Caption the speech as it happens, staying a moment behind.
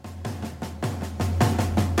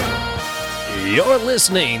You're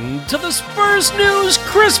listening to the Spurs News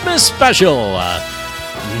Christmas Special.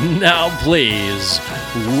 Now please,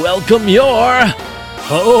 welcome your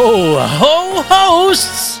ho-ho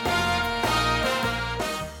hosts.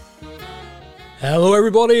 Hello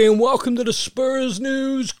everybody and welcome to the Spurs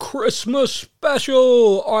News Christmas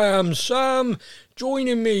Special. I am Sam.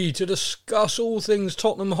 Joining me to discuss all things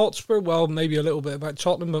Tottenham Hotspur, well, maybe a little bit about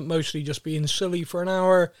Tottenham, but mostly just being silly for an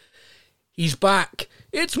hour. He's back.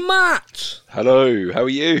 It's Matt. Hello, how are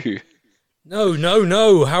you?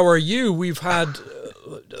 No. How are you? We've had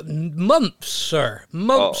months, sir.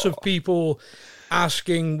 Months of people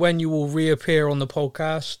asking when you will reappear on the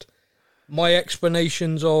podcast. My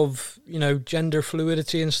explanations of, gender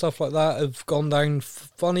fluidity and stuff like that have gone down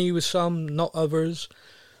funny with some, not others.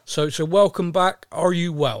 So welcome back. Are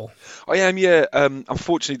you well? I am, yeah.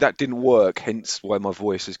 Unfortunately, that didn't work, hence why my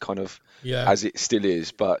voice is kind of as it still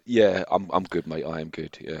is. But yeah, I'm good, mate. I am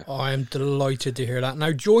good, yeah. I am delighted to hear that.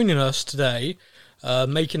 Now, joining us today,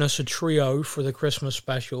 making us a trio for the Christmas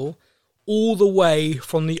special, all the way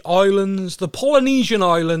from the islands, the Polynesian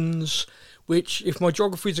Islands, which, if my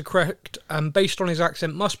geographies are correct, and based on his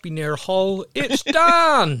accent, must be near Hull. It's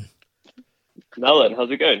Dan! Alan,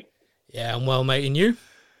 how's it going? Yeah, I'm well, mate. And you?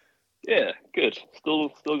 Yeah, good. Still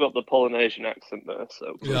got the Polynesian accent there,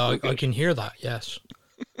 so... Yeah, I can hear that, yes.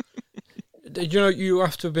 You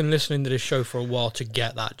have to have been listening to this show for a while to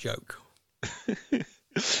get that joke.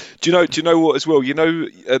 Do you know what as well? At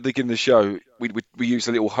the beginning of the show, we use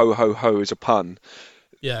a little ho-ho-ho as a pun.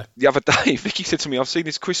 Yeah. The other day, Vicky said to me, I've seen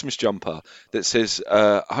this Christmas jumper that says,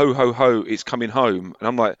 ho-ho-ho, it's coming home. And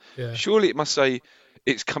I'm like, surely it must say...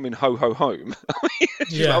 It's coming ho home. Like,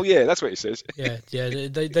 oh yeah, that's what it says. Yeah.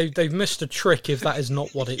 They've missed a trick if that is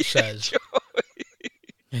not what it says.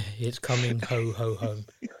 It's coming ho home.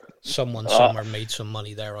 Someone somewhere made some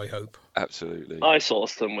money there, I hope. Absolutely. I saw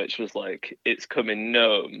some which was like, it's coming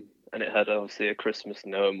gnome, and it had obviously a Christmas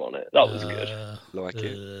gnome on it. That was good. Like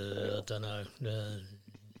it. I don't know.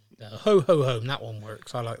 Ho home, that one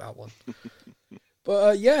works. I like that one.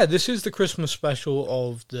 But this is the Christmas special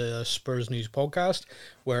of the Spurs News podcast,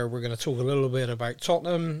 where we're going to talk a little bit about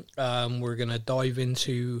Tottenham. We're going to dive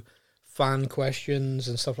into fan questions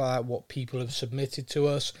and stuff like that, what people have submitted to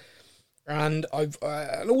us. And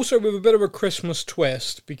and also with a bit of a Christmas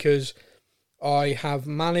twist, because I have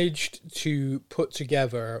managed to put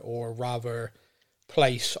together, or rather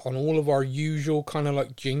place on all of our usual kind of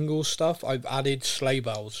like jingle stuff, I've added sleigh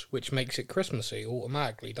bells, which makes it Christmassy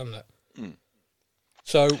automatically, doesn't it? Mm.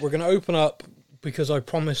 So we're going to open up, because I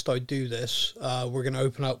promised I'd do this, we're going to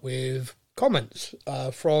open up with comments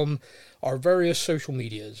from our various social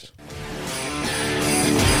medias.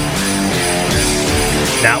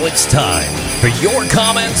 Now it's time for your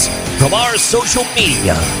comments from our social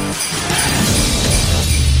media.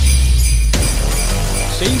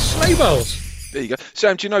 See, sleigh bells. There you go.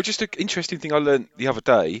 Sam, do you know, just an interesting thing I learned the other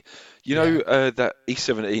day, that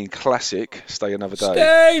E17 classic, Stay Another Day.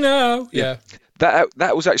 Stay Now. Yeah.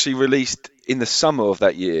 That was actually released in the summer of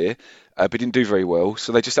that year, but didn't do very well.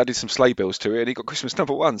 So they just added some sleigh bells to it, and it got Christmas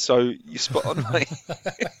 #1. So you're spot on, mate.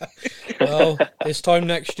 Well, this time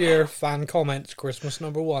next year, fan comments, Christmas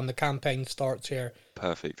 #1. The campaign starts here.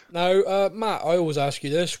 Perfect. Now, Matt, I always ask you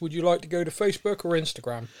this. Would you like to go to Facebook or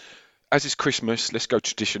Instagram? As it's Christmas, let's go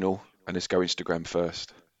traditional, and let's go Instagram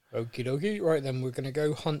first. Okie dokie. Right then, we're going to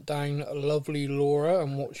go hunt down lovely Laura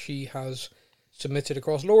and what she has submitted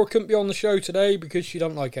across. Laura couldn't be on the show today because she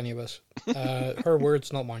don't like any of us. Her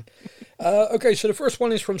words, not mine. Okay, so the first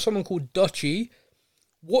one is from someone called Dutchie.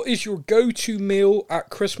 What is your go-to meal at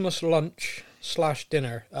Christmas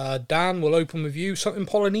lunch/dinner? Dan, we'll open with you. Something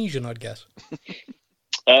Polynesian, I'd guess.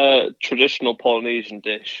 Traditional Polynesian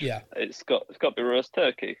dish. Yeah. It's got to be roast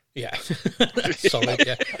turkey. Yeah. Solid,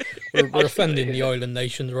 yeah. We're offending the island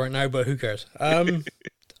nations right now, but who cares?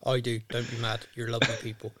 I do. Don't be mad. You're lovely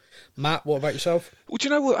people. Matt, what about yourself? Well, do you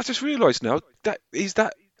know what? I just realised now that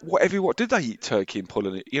what did they eat turkey in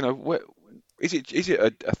Polynesia? Is it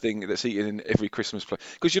a thing that's eaten in every Christmas place?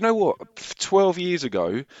 Because you know what? 12 years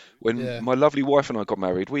ago, when my lovely wife and I got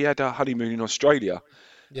married, we had our honeymoon in Australia,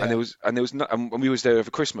 and we was there over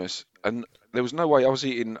Christmas, and there was no way I was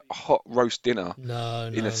eating a hot roast dinner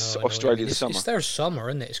in Australian summer. It's their summer,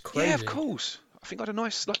 isn't it? It's crazy. Yeah, of course. I think I had a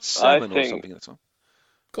nice salmon or something at the time.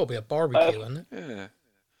 Got to be a barbecue, isn't it? Yeah.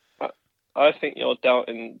 I think you're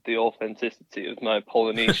doubting the authenticity of my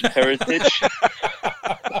Polynesian heritage.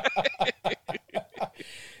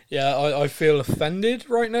 Yeah, I feel offended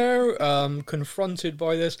right now, confronted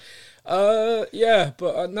by this. No,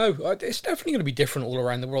 it's definitely going to be different all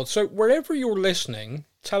around the world. So wherever you're listening,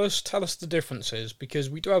 tell us the differences, because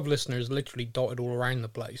we do have listeners literally dotted all around the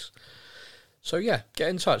place. So yeah, get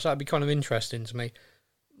in touch. That'd be kind of interesting to me.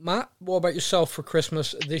 Matt, what about yourself for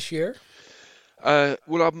Christmas this year?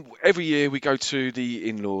 Well, every year we go to the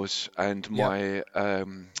in-laws, and my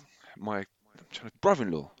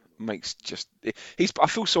brother-in-law makes just he's. I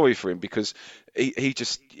feel sorry for him because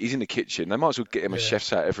he's in the kitchen. They might as well get him a Yeah. chef's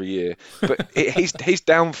hat every year. But his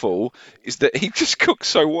downfall is that he just cooks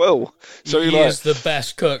so well. So He is the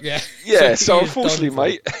best cook, yeah. yeah. So So he is unfortunately, done for.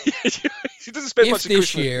 mate, he doesn't spend much If of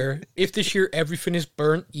this Christmas. year everything is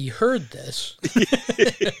burnt, he heard this,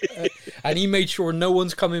 and he made sure no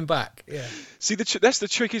one's coming back. Yeah, See, that's the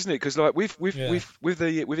trick, isn't it? Because like with Yeah. with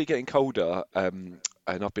it getting colder, and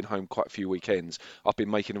I've been home quite a few weekends. I've been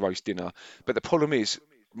making a roast dinner, but the problem is,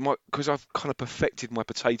 because I've kind of perfected my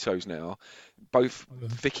potatoes now. Both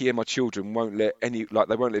Vicky and my children won't let they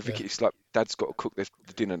won't let Vicky. It's like Dad's got to cook the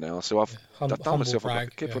dinner now, so I've done humble myself a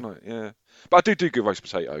brag. kip Yeah. on it. Yeah, but I do good roast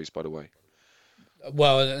potatoes, by the way.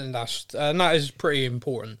 Well, and that is pretty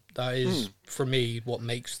important. That is for me what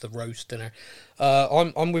makes the roast dinner.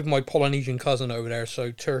 I'm with my Polynesian cousin over there,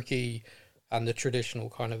 so turkey and the traditional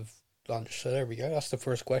kind of lunch. So there we go. That's the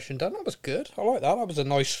first question done. That was good. I like that. That was a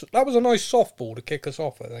nice softball to kick us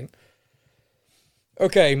off, I think.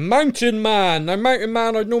 Okay, Mountain Man. Now, Mountain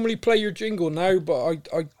Man, I'd normally play your jingle now, but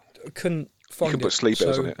I couldn't find You can it. put sleigh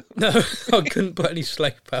bells on it. No, I couldn't put any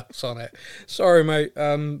sleigh bells on it. Sorry, mate.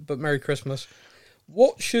 But Merry Christmas.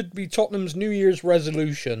 What should be Tottenham's New Year's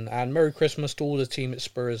resolution? And Merry Christmas to all the team at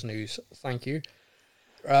Spurs News. Thank you.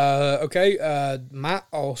 Okay, Matt,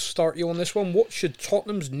 I'll start you on this one. What should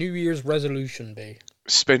Tottenham's New Year's resolution be?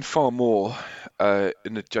 Spend far more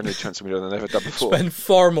in the January transfer window than I've ever done before. Spend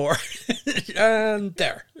far more. And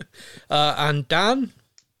there. And Dan?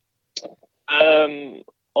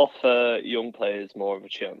 Offer young players more of a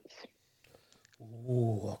chance.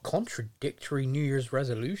 Ooh, contradictory New Year's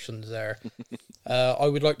resolutions there. I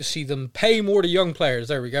would like to see them pay more to young players.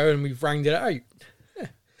 There we go, and we've rounded it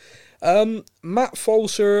out. Matt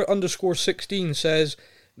Falser _16 says,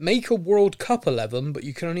 make a World Cup 11, but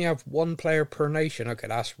you can only have one player per nation. Okay,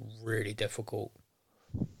 that's really difficult.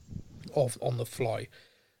 On the fly.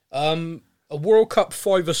 A World Cup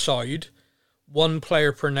 5-a-side, one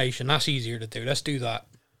player per nation. That's easier to do. Let's do that.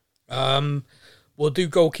 We'll do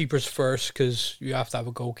goalkeepers first because you have to have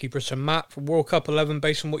a goalkeeper. So, Matt, for World Cup 11,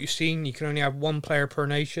 based on what you've seen, you can only have one player per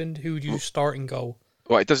nation. Who would you start in goal?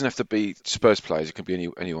 Well, it doesn't have to be Spurs players. It can be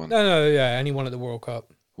anyone. No, yeah, anyone at the World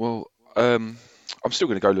Cup. Well, I'm still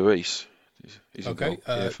going to go Luis. He's in Okay, goal.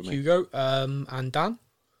 Yeah, for me. Hugo, and Dan?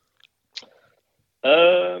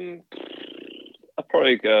 I'd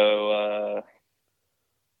probably go.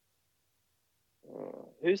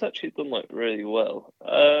 Who's actually done really well?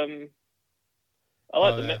 I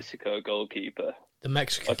like the Mexico goalkeeper. The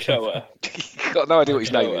Mexican. Ochoa. Got no idea what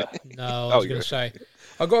his name is. No, I was going to say.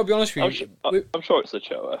 I've got to be honest with you. I'm sure it's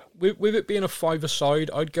Ochoa. With it being a 5-a-side,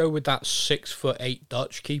 I'd go with that 6'8"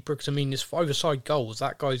 Dutch keeper because I mean, it's 5-a-side goals.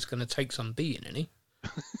 That guy's going to take some beating, isn't he?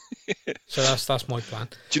 So that's my plan.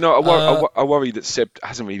 Do you know? I worry that Seb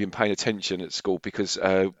hasn't really been paying attention at school because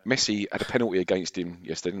Messi had a penalty against him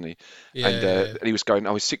yesterday, didn't he? Yeah, And he was going,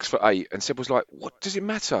 "I was 6'8," and Seb was like, "What does it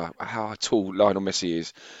matter how tall Lionel Messi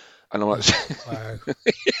is?" And I'm like, Wow.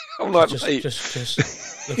 "I'm like, just, mate,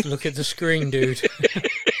 just look at the screen, dude."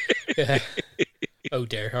 Yeah. Oh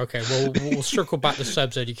dear. Okay. Well, we'll circle back to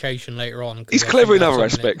Seb's education later on. 'Cause he's I clever think in other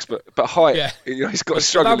that's something aspects, but height, Yeah. he's got a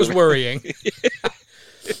struggle." that was with. worrying.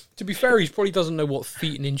 To be fair, he probably doesn't know what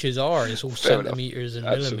feet and inches are. It's all Fair enough. centimeters and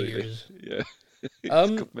Absolutely. millimeters. Yeah.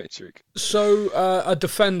 It's good metric. So a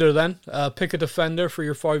defender then. Pick a defender for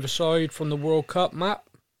your 5-a-side from the World Cup, Matt.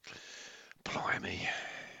 Blimey.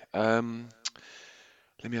 Let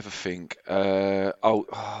me have a think. Yeah,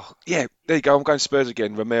 there you go. I'm going Spurs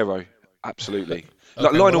again. Romero, absolutely.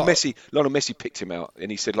 Okay, Lionel well, Messi picked him out,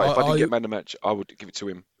 and he said, if I didn't get man of the match, I would give it to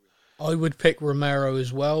him. I would pick Romero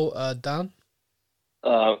as well. Dan.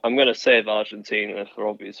 I'm going to save Argentina for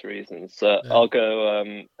obvious reasons. I'll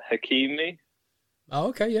go Hakimi. Oh,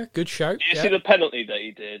 okay, yeah, good shout. Did you see the penalty that he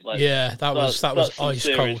did? Yeah, that was some ice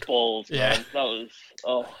serious cold. balls, Yeah. man.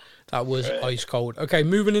 That was Great. ice cold. Okay,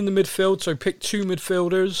 moving in the midfield. So pick two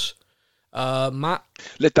midfielders. Matt.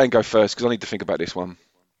 Let Dan go first because I need to think about this one.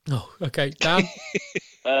 Oh, okay, Dan.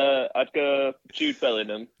 I'd go Jude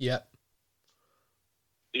Bellingham. Yeah.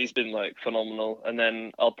 He's been phenomenal, and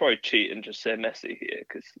then I'll probably cheat and just say Messi here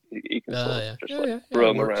because he can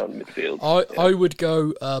roam works. around midfield. I would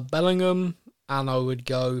go Bellingham, and I would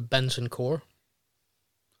go Benson Core.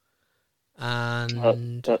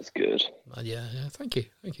 And That's good. yeah, thank you.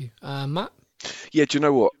 Matt. Yeah, do you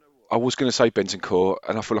know what? I was going to say Bentancur,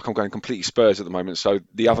 and I feel like I'm going completely Spurs at the moment. So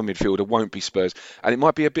the other midfielder won't be Spurs, and it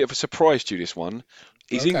might be a bit of a surprise to you. This one,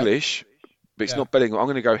 he's English, but it's not Bellingham. I'm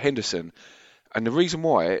going to go Henderson, and the reason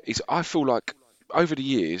why is I feel like over the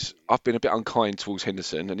years I've been a bit unkind towards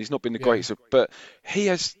Henderson, and he's not been the greatest. But he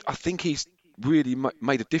has. I think he's really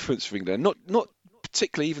made a difference for England. Not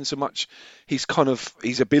particularly even so much his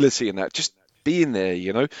ability in that, just being there.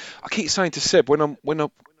 I keep saying to Seb when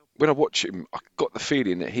I watch him, I got the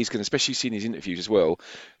feeling that he's going to, especially seeing his interviews as well,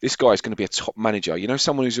 this guy's going to be a top manager.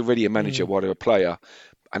 Someone who's already a manager while they're a player.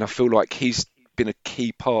 And I feel like he's been a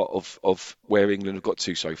key part of where England have got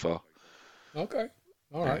to so far. Okay.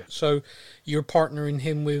 All right. So you're partnering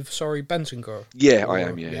him with, Bentancur? Yeah, I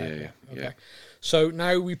am. Yeah. Okay. So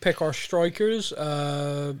now we pick our strikers.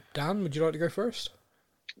 Dan, would you like to go first?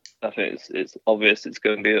 I think it's obvious it's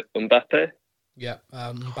going to be Mbappe. Yeah,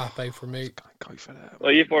 Mbappe for me. Go for that.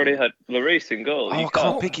 Well, you've already had Lloris in goal. I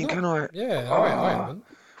can't pick him, can I? Yeah, I haven't.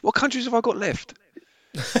 What countries have I got left?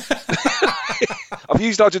 I've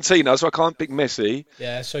used Argentina, so I can't pick Messi.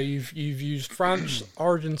 Yeah, so you've used France,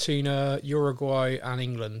 Argentina, Uruguay, and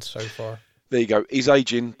England so far. There you go. He's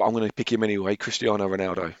aging, but I'm going to pick him anyway. Cristiano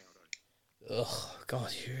Ronaldo. Oh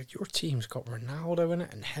God, your team's got Ronaldo in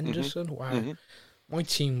it and Henderson. Mm-hmm. Wow. Mm-hmm. My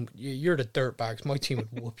team, you're the dirtbags. My team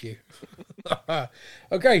would whoop you.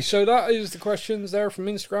 Okay, so that is the questions there from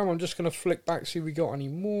Instagram. I'm just going to flick back, see if we got any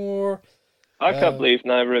more. I can't believe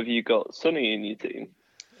neither of you got Sonny in your team.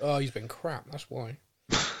 Oh, he's been crap. That's why.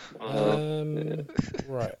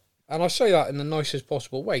 Right. And I say that in the nicest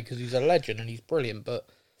possible way because he's a legend and he's brilliant, but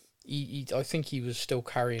I think he was still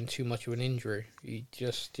carrying too much of an injury. He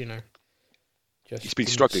just, he's been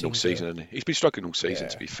struggling all season, hasn't he? He's been struggling all season,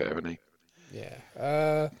 to be fair, hasn't he?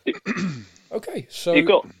 Yeah. Okay, so he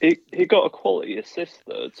got a quality assist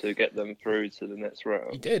though to get them through to the next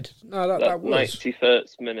round. He did. No, that was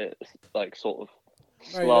 91st minute, like sort of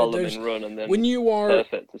slalom and run, and then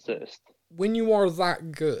perfect assist. When you are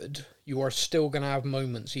that good, you are still going to have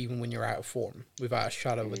moments, even when you're out of form, without a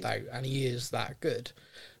shadow of a doubt. And he is that good.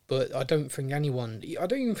 But I don't think I don't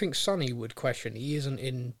even think Sonny would question. He isn't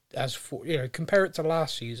in as for compare it to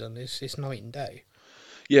last season. It's night and day.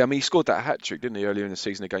 Yeah, I mean, he scored that hat-trick, didn't he, earlier in the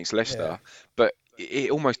season against Leicester? Yeah. But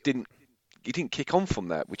it almost didn't... He didn't kick on from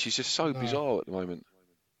that, which is just so bizarre at the moment.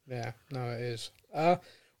 Yeah, no, it is.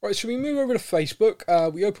 Right, so we move over to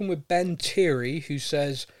Facebook. We open with Ben Thierry, who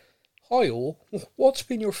says, "Hi all, what's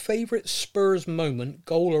been your favourite Spurs moment,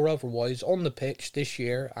 goal or otherwise, on the pitch this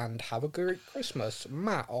year, and have a great Christmas?"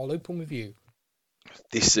 Matt, I'll open with you.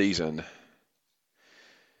 This season?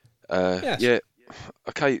 Yes. Yeah.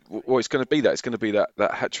 Okay, well, it's going to be that. It's going to be that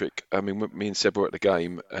hat-trick. I mean, me and Seb were at the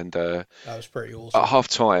game, and that was pretty awesome. At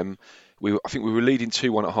half-time, I think we were leading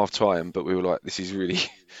 2-1 at half-time, but we were like, this is really... Yeah.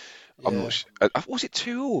 I'm not sure. Was it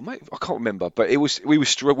 2-2? Mate, I can't remember, but we were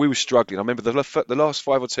struggling. I remember the last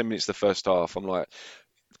 5 or 10 minutes of the first half, I'm like,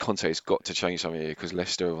 Conte's got to change something here because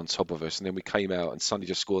Leicester are on top of us. And then we came out and Sonny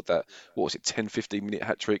just scored that, 10-15 minute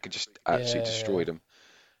hat-trick and just absolutely destroyed them.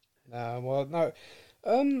 No.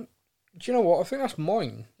 Do you know what? I think that's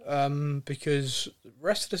mine. Because the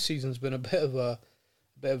rest of the season's been a bit of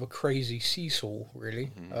a crazy seesaw, really.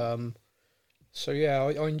 Mm-hmm. So yeah,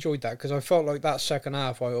 I enjoyed that because I felt like that second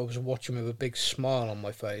half I was watching with a big smile on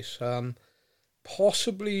my face.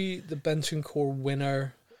 Possibly the Bentancur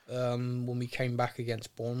winner when we came back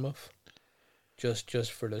against Bournemouth,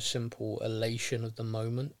 just for the simple elation of the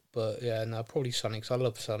moment. But yeah, no, probably Sonny because I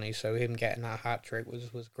love Sonny. So him getting that hat trick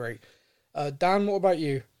was great. Dan, what about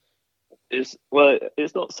you? It's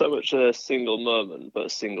not so much a single moment, but a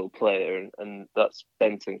single player, and that's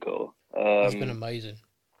Bentancur. He's been amazing.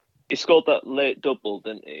 He scored that late double,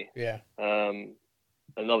 didn't he? Yeah. And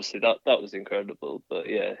obviously that was incredible. But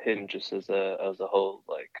yeah, him just as a whole,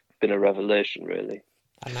 been a revelation, really.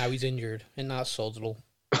 And now he's injured. Isn't that sodsal?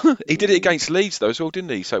 He did it against Leeds though as well,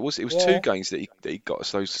 didn't he? So it was 2 games that he got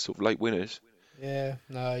us those sort of late winners. Yeah.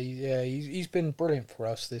 No. He's been brilliant for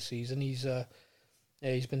us this season. He's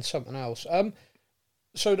been something else.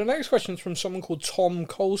 So the next question is from someone called Tom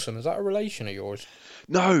Colson. Is that a relation of yours?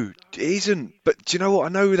 No, it isn't. But do you know what? I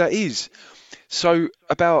know who that is. So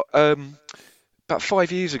about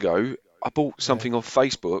 5 years ago, I bought something off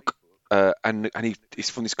Facebook, and it's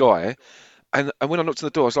from this guy. And when I knocked on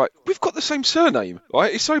the door, I was like, "We've got the same surname,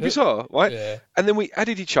 right? It's so bizarre, right?" Yeah. And then we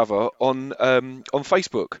added each other on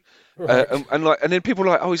Facebook, right. And then people were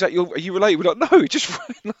like, "Oh, are you related?" We're like, "No, just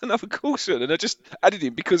another Coulson." And I just added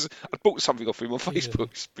him because I bought something off him on Facebook.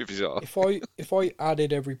 Yeah. It's a bit bizarre. If I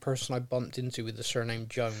added every person I bumped into with the surname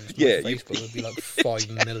Jones, Facebook would be like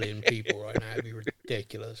 5 million people right now. It'd be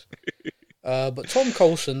ridiculous. But Tom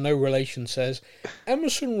Coulson, no relation, says,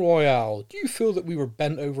 Emerson Royale, do you feel that we were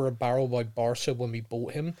bent over a barrel by Barca when we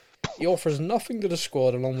bought him? He offers nothing to the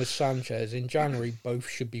squad along with Sanchez. In January, both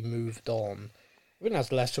should be moved on. I think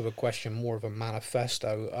that's less of a question, more of a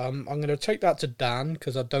manifesto. I'm going to take that to Dan,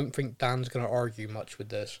 because I don't think Dan's going to argue much with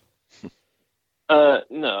this.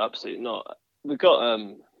 No, absolutely not. We got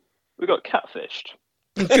catfished.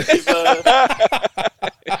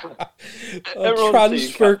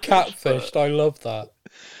 Transfer catfished. I love that.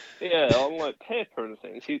 Yeah, on like paper and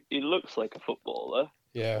things, he looks like a footballer.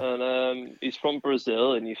 Yeah, and he's from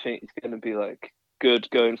Brazil, and you think he's going to be like good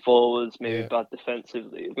going forwards, maybe bad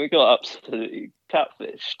defensively. We got absolutely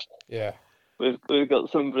catfished. Yeah, we've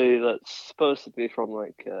got somebody that's supposed to be from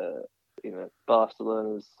like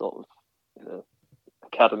Barcelona's sort of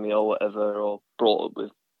academy or whatever, or brought up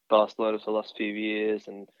with Barcelona for the last few years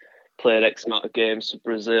and played X amount of games for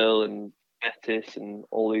Brazil and Betis and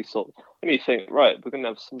all these sort of. And you think, right, we're going to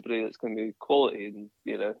have somebody that's going to be quality,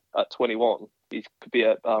 and at 21, he could be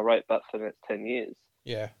our right back for the next 10 years.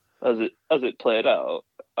 Yeah. As it played out,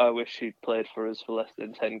 I wish he'd played for us for less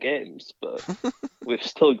than 10 games, but we've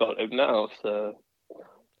still got him now. So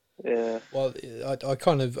yeah. Well, I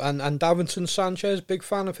kind of and Davinson Sanchez, big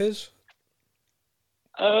fan of his.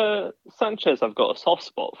 Sanchez, I've got a soft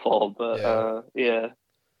spot for, but they're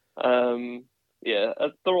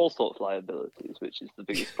all sorts of liabilities, which is the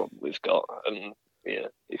biggest problem we've got. And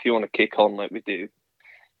if you want to kick on like we do,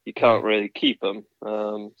 you can't really keep them.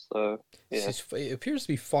 It appears to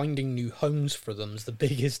be finding new homes for them is the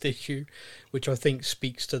biggest issue, which I think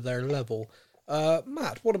speaks to their level.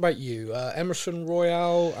 Matt, what about you? Emerson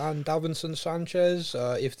Royale and Davinson Sanchez,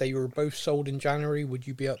 if they were both sold in January, would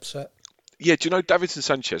you be upset? Yeah, do you know Davinson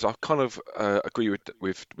Sanchez? I kind of agree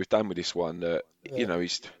with Dan with this one.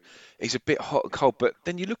 He's a bit hot and cold, but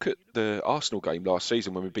then you look at the Arsenal game last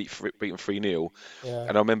season when we beat them 3-0,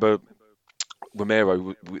 and I remember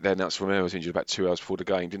Romero. They announced Romero was injured about 2 hours before the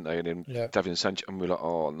game, didn't they? And then Davinson Sanchez, and we're like,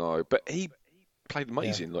 oh no, but he played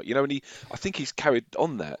amazing. And I think he's carried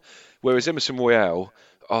on that. Whereas Emerson Royale,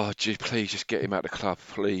 oh gee, please just get him out of the club,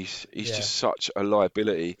 please. He's just such a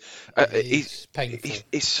liability. It's painful.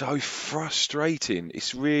 It's so frustrating.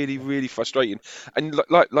 It's really, really frustrating. And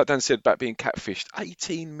like Dan said about being catfished,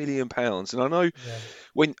 £18 million. And I know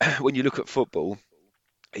when you look at football,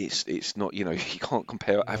 it's not, you can't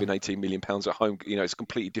compare having £18 million at home. It's a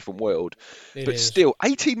completely different world. Still,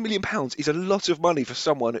 £18 million is a lot of money for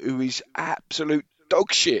someone who is absolute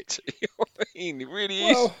dog shit. You know what I mean? It really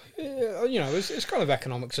is. Well, it's kind of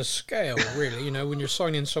economics of scale, really. When you're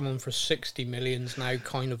signing someone for 60 million now,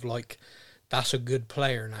 kind of like that's a good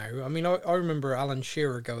player now. I mean, I remember Alan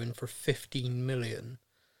Shearer going for 15 million.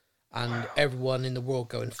 And everyone in the world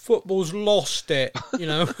going, football's lost it,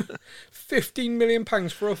 £15 million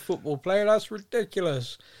for a football player, that's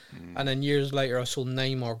ridiculous. And then years later, I saw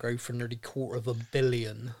Neymar go for nearly $250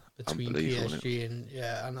 million between PSG and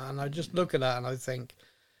I just look at that and I think,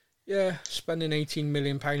 spending £18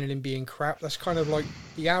 million and him being crap, that's kind of like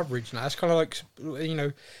the average now. It's kind of like, in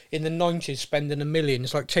the 90s, spending $1 million,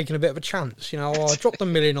 it's like taking a bit of a chance. I dropped $1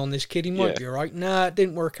 million on this kid, he might be all right. Nah, it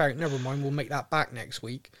didn't work out, never mind, we'll make that back next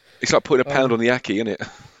week. It's like putting a pound on the Aki, isn't it?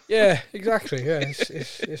 Yeah, exactly. Yeah,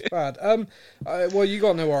 it's bad. Well, you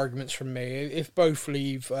got no arguments from me. If both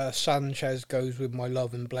leave, Sanchez goes with my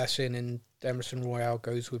love and blessing, and Emerson Royale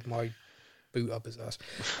goes with my boot up his ass.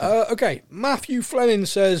 Okay, Matthew Fleming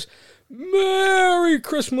says, Merry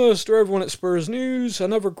Christmas to everyone at Spurs News.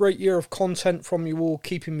 Another great year of content from you all,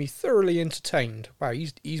 keeping me thoroughly entertained. Wow,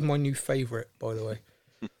 he's my new favourite, by the way.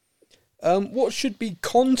 What should be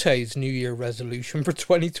Conte's New Year resolution for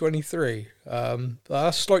 2023?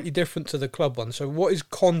 That's slightly different to the club one. So what is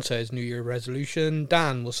Conte's New Year resolution?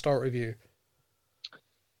 Dan, we'll start with you.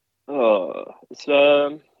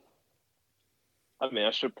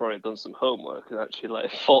 I should have probably done some homework and actually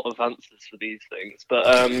thought of answers for these things. But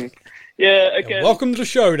again. Welcome to the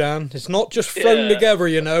show, Dan. It's not just thrown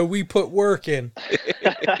together, we put work in.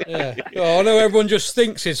 Oh, I know everyone just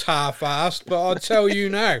thinks it's half-assed, but I'll tell you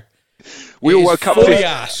now. We all woke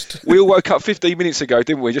up 15 minutes ago,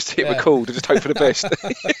 didn't we? Just to hit record and just hope for the best.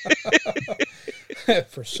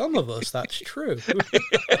 For some of us, that's true. I was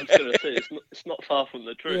going to say, it's not far from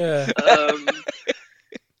the truth.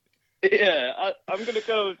 I'm going to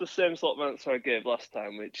go with the same sort of answer I gave last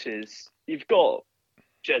time, which is you've got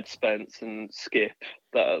Jed Spence and Skip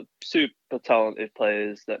that are super talented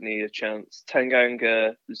players that need a chance.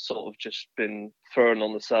 Tanganga has sort of just been thrown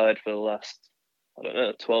on the side for the last,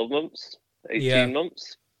 12 months, 18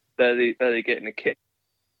 months, barely getting a kick.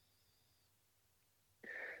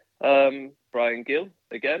 Brian Gill,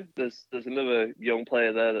 again, there's another young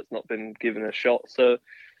player there that's not been given a shot. So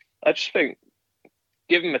I just think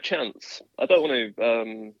give him a chance. I don't want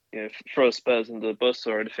to throw Spurs under the bus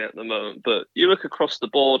or anything at the moment, but you look across the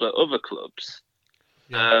board at other clubs,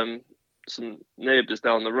 some neighbours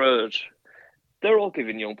down the road, they're all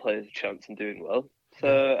giving young players a chance and doing well.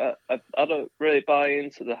 So I don't really buy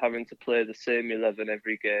into the having to play the same 11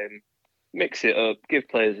 every game. Mix it up, give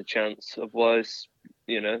players a chance. Otherwise,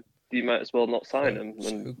 you might as well not sign them.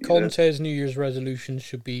 So Conte's New Year's resolution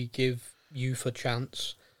should be give youth a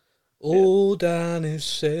chance. All Dan is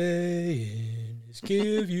saying is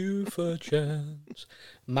give youth a chance.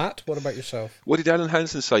 Matt, what about yourself? What did Alan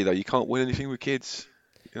Hansen say though? You can't win anything with kids.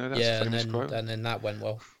 That's a famous quote. And then that went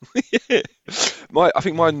well. Yeah. I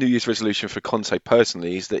think my New Year's resolution for Conte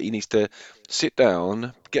personally is that he needs to sit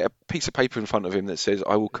down, get a piece of paper in front of him that says,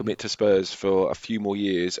 I will commit to Spurs for a few more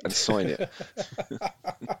years and sign it.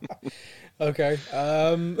 Okay.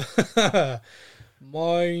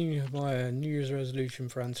 My New Year's resolution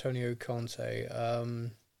for Antonio Conte,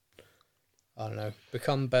 I don't know,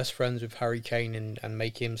 become best friends with Harry Kane and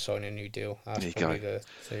make him sign a new deal. That's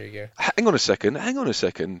there you go. Hang on a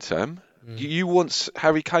second, Sam. You want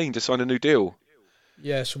Harry Kane to sign a new deal?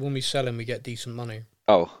 Yeah, so when we sell him, we get decent money.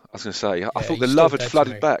 Oh, I was going to say, I thought the love had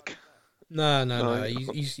flooded back. No.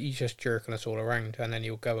 He's just jerking us all around, and then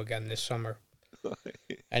he'll go again this summer.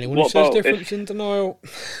 Anyone who says difference in denial.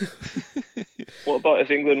 What about if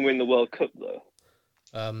England win the World Cup, though?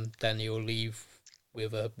 Then he'll leave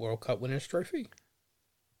with a World Cup winner's trophy.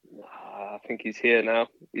 I think he's here now.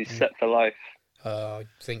 He's set for life. I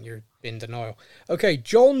think you're in denial. Okay,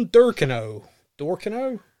 John Dorkino.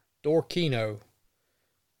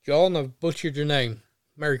 John, I've butchered your name.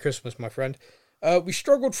 Merry Christmas, my friend. We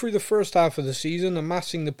struggled through the first half of the season,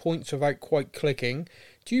 amassing the points without quite clicking.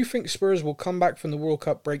 Do you think Spurs will come back from the World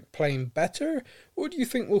Cup break playing better, or do you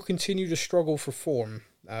think we'll continue to struggle for form?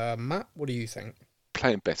 Matt, what do you think?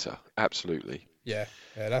 Playing better, absolutely. Yeah,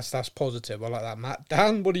 that's positive. I like that, Matt.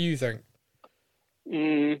 Dan, what do you think?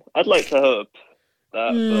 I'd like to hope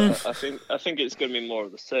that, but I think it's going to be more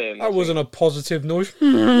of the same. That wasn't a positive noise.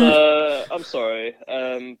 I'm sorry,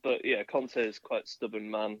 but yeah, Conte is quite a stubborn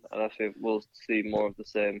man, and I think we'll see more of the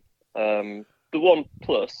same. The one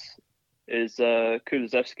plus is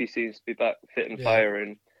Kulusevski seems to be back fit and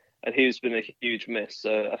firing, and he's been a huge miss.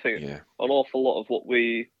 So I think an awful lot of what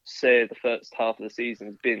we say the first half of the season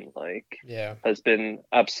has been like has been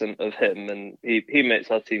absent of him, and he makes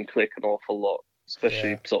our team click an awful lot,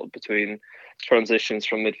 especially sort of between transitions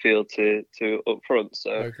from midfield to up front.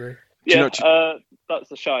 So I agree. Yeah, that's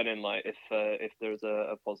the shining light if there's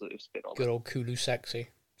a positive spin on it. Good old Kulusevski.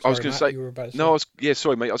 I was going to say,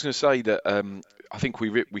 sorry, mate. I was going to say that I think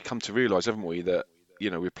we come to realise, haven't we, that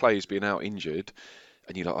with players being out injured,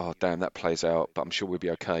 and you're like, oh damn, that player's out, but I'm sure we'll be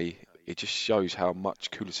okay. It just shows how much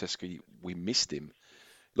Kulusevski we missed him.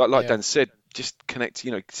 Like Dan said, just connect,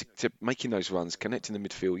 to making those runs, connecting the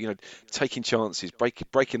midfield, taking chances,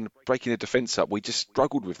 breaking the defence up. We just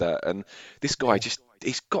struggled with that, and this guy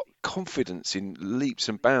he's got confidence in leaps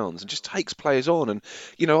and bounds and just takes players on. And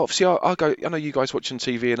obviously I know you guys watch on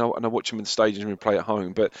TV and I watch them in the stadiums and we play at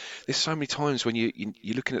home, but there's so many times when you're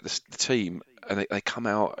looking at the team and they come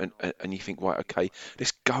out and you think, right, okay,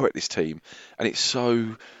 let's go at this team, and it's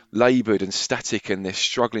so laboured and static, and they're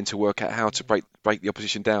struggling to work out how to break the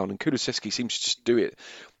opposition down. And Kulusevski seems to just do it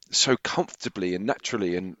so comfortably and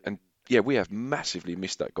naturally, and we have massively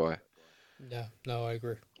missed that guy. Yeah, no, I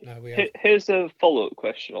agree. No, we have. Here's a follow-up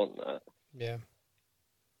question on that. Yeah.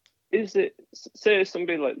 Is it, say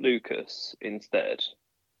somebody like Lucas instead,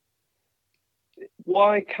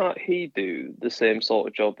 why can't he do the same sort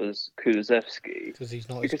of job as Kulusevski? Because he's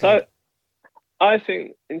not. Because I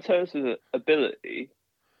think in terms of ability,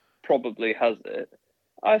 probably has it.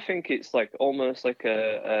 I think it's like almost like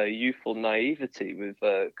a youthful naivety with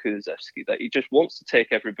Kulusevski that he just wants to take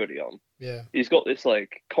everybody on. Yeah, he's got this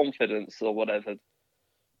like confidence or whatever.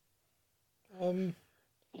 The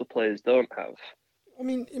players don't have. I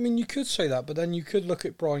mean, you could say that, but then you could look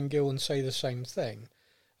at Brian Gill and say the same thing.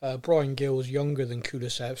 Brian Gill's younger than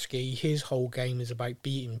Kulusevski. His whole game is about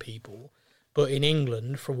beating people. But in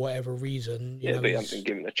England, for whatever reason, but he hasn't been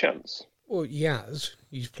given a chance. Well, he has.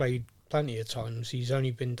 He's played plenty of times. He's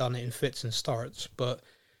only been done it in fits and starts. But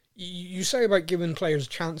you say about giving players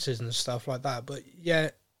chances and stuff like that, but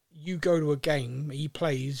you go to a game, he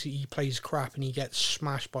plays crap, and he gets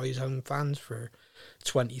smashed by his own fans for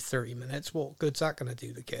 20, 30 minutes. What good's that going to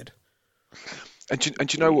do the kid? And do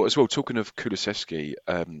you know what as well? Talking of Kulusevski,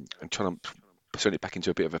 I'm trying to turn it back into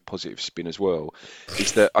a bit of a positive spin as well,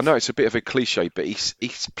 is that I know it's a bit of a cliche, but he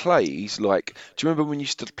plays like. Do you remember when you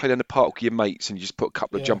used to play down the park with your mates and you just put a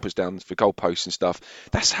couple of jumpers down for goalposts and stuff?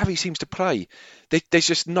 That's how he seems to play. There's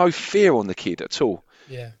just no fear on the kid at all.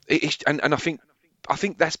 Yeah. And I think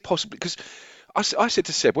that's possible because I said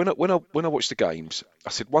to Seb when I watched the games, I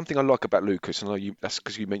said one thing I like about Lucas, and I know that's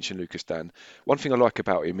because you mentioned Lucas, Dan. One thing I like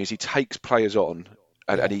about him is he takes players on.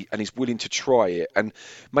 And he's willing to try it, and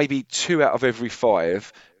maybe 2 out of every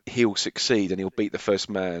 5 he'll succeed and he'll beat the first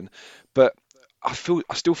man. But I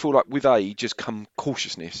still feel like with age has come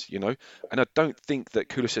cautiousness, you know, and I don't think that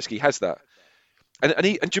Kulusevski has that. And do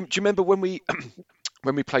you remember when we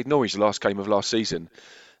when we played Norwich the last game of last season,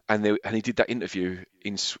 and he did that interview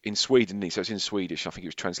in Sweden, didn't he? So it's in Swedish. I think it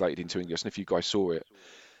was translated into English. And if you guys saw it,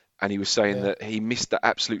 and he was saying that he missed the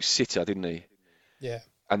absolute sitter, didn't he? Yeah.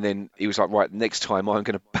 And then he was like, right, next time I'm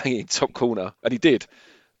going to bang it in top corner. And he did.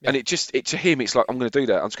 Yeah. And to him, it's like, I'm going to do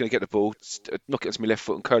that. I'm just going to get the ball, knock it onto my left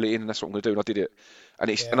foot and curl it in. And that's what I'm going to do. And I did it. And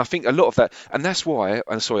and I think a lot of that, and that's why,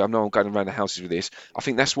 and sorry, I know I'm going around the houses with this. I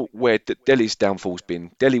think that's where Dele's downfall's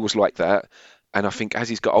been. Dele was like that. And I think as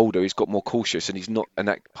he's got older, he's got more cautious and and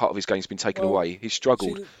that part of his game's been taken away. He's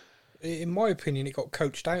struggled. See, in my opinion, it got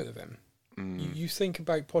coached out of him. You think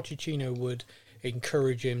about Pochettino would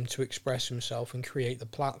encourage him to express himself and create the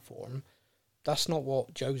platform. That's not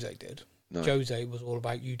what Jose did. No. Jose was all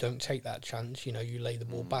about, you don't take that chance, you know, you lay the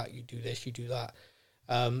ball back, you do this, you do that.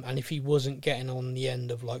 And if he wasn't getting on the end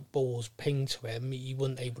of like balls pinged to him, he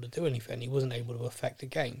wasn't able to do anything. He wasn't able to affect the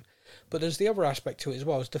game. But there's the other aspect to it as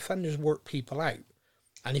well, is defenders work people out.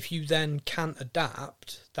 And if you then can't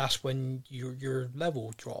adapt, that's when your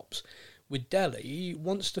level drops. With Dele,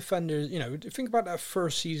 once defenders, you know, think about that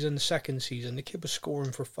first season, second season, the kid was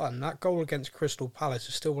scoring for fun. That goal against Crystal Palace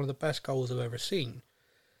is still one of the best goals I've ever seen.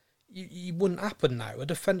 You wouldn't happen now. A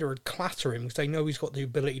defender would clatter him because they know he's got the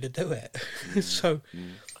ability to do it. So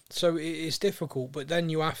it's difficult. But then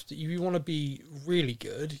you have to, if you want to be really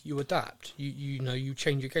good, you adapt. You know, you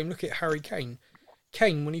change your game. Look at Harry Kane.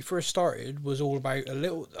 Kane, when he first started, was all about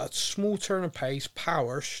a small turn of pace,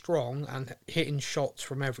 power, strong, and hitting shots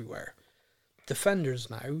from everywhere. Defenders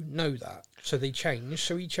now know that, so they change.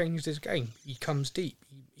 So he changed his game. He comes deep.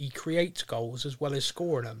 He creates goals as well as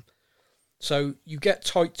scoring them. So you get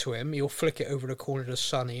tight to him, he'll flick it over the corner to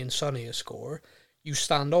Sonny, and Sonny will score. You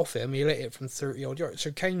stand off him, he'll hit it from 30-odd yards.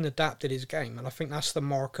 So Kane adapted his game, and I think that's the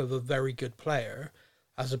mark of a very good player,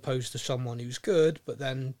 as opposed to someone who's good, but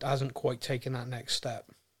then hasn't quite taken that next step,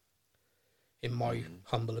 in my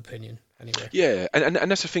humble opinion. Anyway. Yeah, and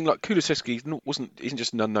that's the thing. Like Kulusevski isn't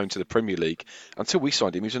just an unknown to the Premier League. Until we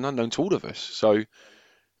signed him, he was an unknown to all of us. So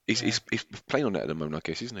he's playing on that at the moment, I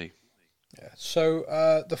guess, isn't he? Yeah.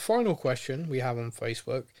 So the final question we have on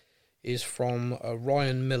Facebook is from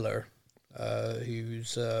Ryan Miller,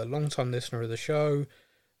 who's a long-time listener of the show.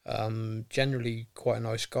 Generally quite a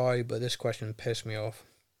nice guy, but this question pissed me off.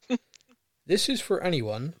 This is for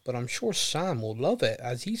anyone, but I'm sure Sam will love it,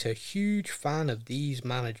 as he's a huge fan of these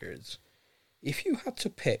managers. If you had to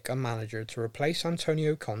pick a manager to replace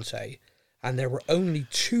Antonio Conte, and there were only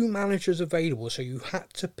 2 managers available, so you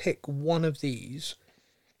had to pick one of these,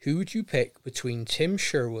 who would you pick between Tim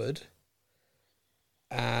Sherwood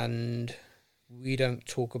and we don't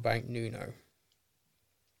talk about Nuno?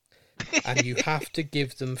 And you have to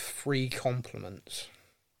give them 3 compliments.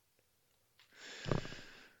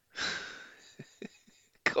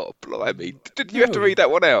 God blimey. Did you have to read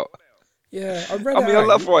that one out? Yeah, I read it out. I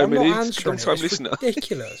love Ryan Miller. He's a long-time listener.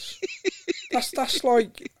 Ridiculous. That's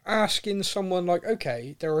like asking someone, like,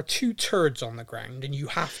 okay, there are 2 turds on the ground and you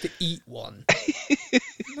have to eat one.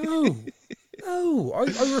 No,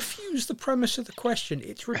 I refuse the premise of the question.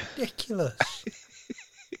 It's ridiculous.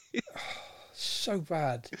 So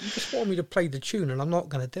bad. You just want me to play the tune and I'm not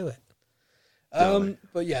going to do it.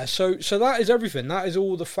 But yeah, so that is everything. That is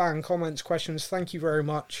all the fan comments, questions. Thank you very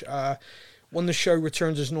much. When the show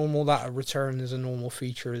returns as normal, that return is a normal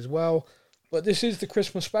feature as well. But this is the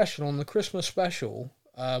Christmas special. On the Christmas special,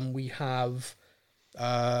 we have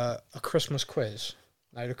a Christmas quiz.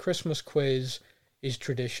 Now, the Christmas quiz is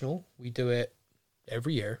traditional. We do it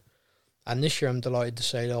every year. And this year, I'm delighted to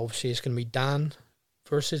say that obviously it's going to be Dan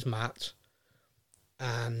versus Matt.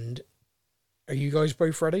 And are you guys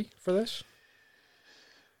both ready for this?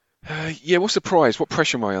 Yeah, what's the prize? What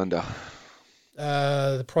pressure am I under?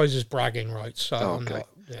 The prize is bragging rights. So I'm okay. not,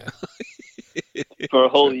 yeah. For a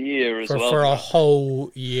whole year well. For a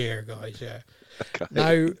whole year, guys, yeah. Okay.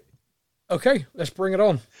 Now, okay, let's bring it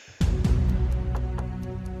on.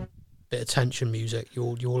 Bit of tension music. You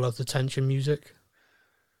all love the tension music?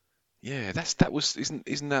 Yeah, isn't that what's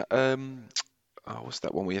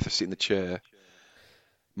that one where you have to sit in the chair?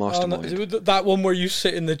 Mastermind. no, that one where you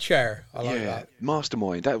sit in the chair. I like Yeah, that.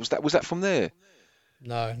 Mastermind. Was that from there?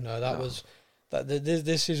 No, that was that.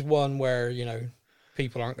 This is one where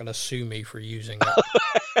people aren't going to sue me for using it.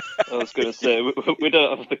 I was going to say we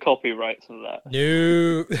don't have the copyrights for that.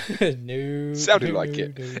 No, no. Sounded like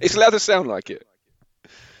it. It's allowed to sound like it.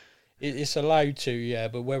 It's allowed to, yeah,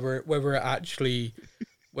 but whether it actually,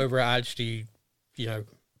 yeah.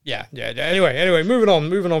 Anyway, moving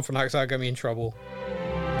on from that, 'cause that'll get me in trouble.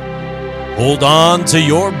 Hold on to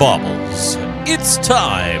your baubles. It's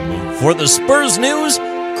time for the Spurs News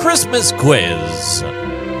Christmas Quiz.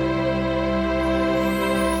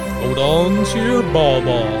 Hold on to your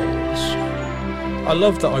baubles. I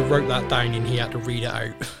love that I wrote that down and he had to read it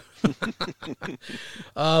out.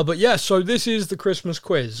 But yeah, so this is the Christmas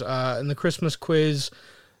quiz. In the Christmas quiz,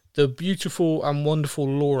 the beautiful and wonderful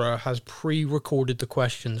Laura has pre-recorded the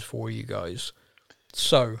questions for you guys.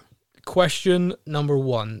 So, question number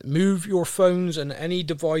 1. Move your phones and any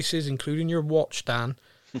devices, including your watch, Dan,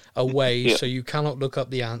 away so you cannot look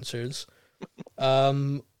up the answers.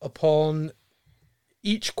 Upon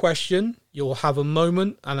each question, you'll have a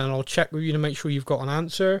moment, and then I'll check with you to make sure you've got an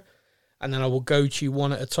answer, and then I will go to you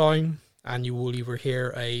one at a time, and you will either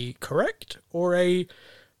hear a correct or a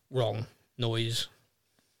wrong noise.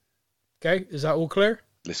 Okay, is that all clear?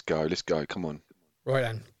 Let's go. Come on. Right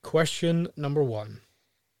then, question number 1.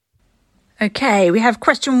 Okay, we have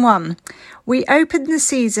question 1. We opened the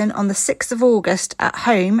season on the 6th of August at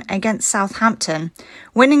home against Southampton,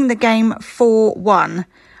 winning the game 4-1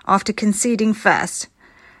 after conceding first.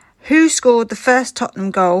 Who scored the first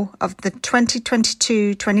Tottenham goal of the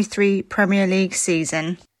 2022-23 Premier League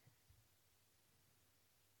season?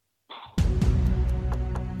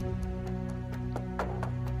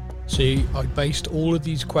 See, I based all of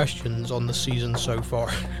these questions on the season so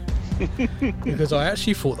far. Because I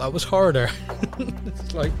actually thought that was harder.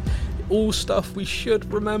 It's like all stuff we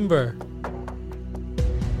should remember.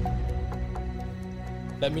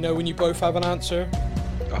 Let me know when you both have an answer.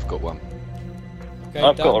 I've got one. Okay,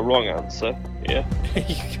 I've Dan? got a wrong answer. Yeah,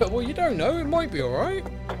 Well, you don't know. It might be all right.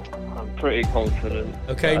 I'm pretty confident.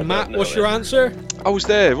 Okay, I Matt, don't know what's your it. answer? I was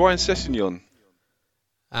there, Ryan Sessegnon.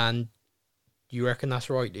 And you reckon that's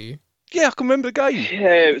right, do you? Yeah, I can remember the game.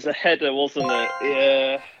 Yeah, it was a header, wasn't it?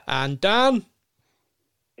 Yeah. And Dan?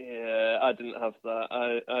 Yeah, I didn't have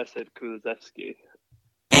that. I said Kulusevski.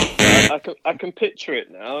 I can picture it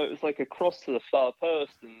now. It was like a cross to the far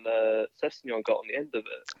post, and Sessegnon got on the end of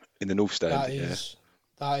it. In the North Stand. That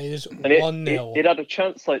is And 1-0. It had a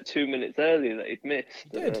chance like 2 minutes earlier that he'd missed.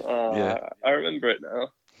 It did. Yeah. I remember it now.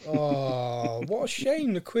 Oh, what a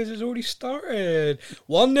shame. The quiz has already started.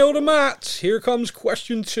 1-0 to Matt. Here comes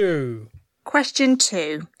question 2. Question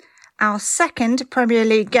 2. Our second Premier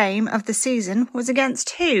League game of the season was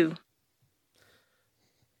against who?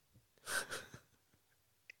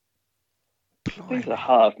 These are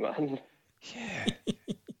hard, man. Yeah.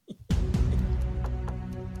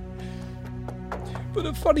 But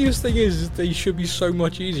the funniest thing is they should be so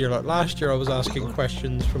much easier. Like last year I was asking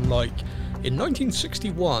questions from like, in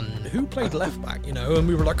 1961, who played left back, and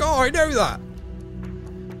we were like, oh, I know that.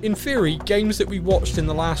 In theory, games that we watched in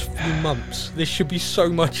the last few months, this should be so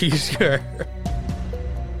much easier.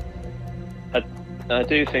 I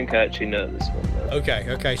do think I actually know this one, though.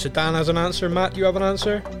 Okay, so Dan has an answer. Matt, do you have an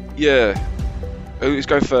answer? Yeah. Who's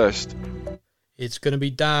going first? It's going to be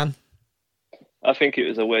Dan. I think it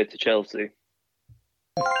was away to Chelsea.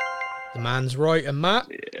 The man's right. And Matt?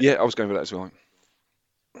 Yeah, I was going for that as well.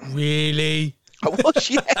 Really? I was,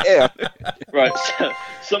 yeah. Right, so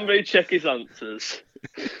somebody check his answers.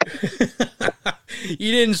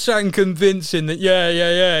 You didn't sound convincing that, yeah,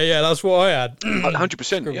 that's what I had.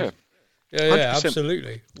 100%, yeah. Yeah, 100%.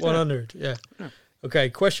 absolutely. 100, yeah. Okay,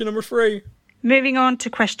 question number 3. Moving on to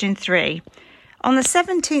question 3. On the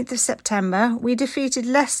 17th of September, we defeated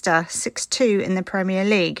Leicester 6-2 in the Premier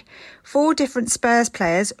League. 4 different Spurs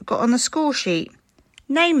players got on the score sheet.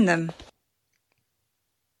 Name them.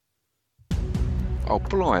 Oh,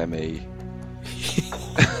 blimey.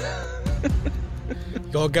 You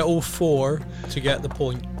gotta get all 4 to get the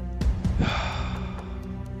point. I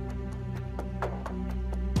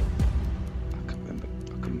can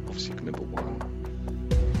remember one.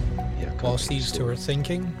 Yeah, I can't Whilst think these of two are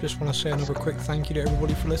thinking, just want to say another quick thank you to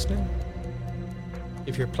everybody for listening.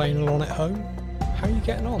 If you're playing along at home, how are you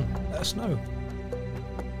getting on? Let us know.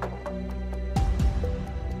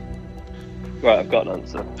 Right, I've got an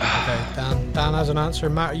answer. Okay, Dan has an answer.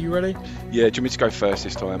 Matt, are you ready? Yeah, do you want me to go first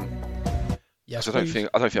this time? Yes, 'Cause I don't please. think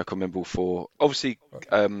I can remember all 4. Obviously,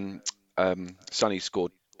 Sonny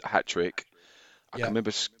scored a hat trick. I Yeah. can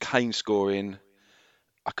remember Kane scoring.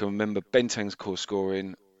 I can remember Bentancur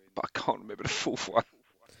scoring. but I can't remember the fourth one.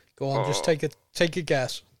 Go on, just take a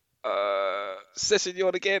guess.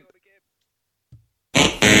 Sessignon again.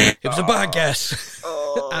 It was a bad guess.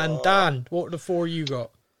 Oh. And Dan, what are the 4 you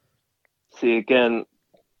got? See, again,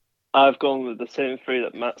 I've gone with the same 3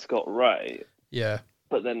 that Matt's got right, Yeah.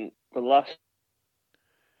 but then the last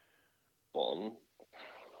one,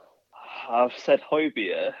 I've said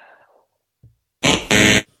Højbjerg.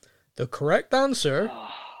 The correct answer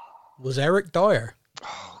was Eric Dyer,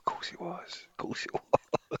 Oh, of course it was. Of course it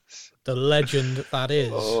was. the legend that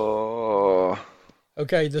is. Oh.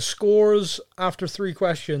 Okay, the scores after 3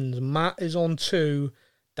 questions. Matt is on 2,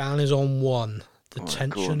 Dan is on 1. The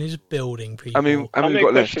tension God. is building, people. I mean, how How many many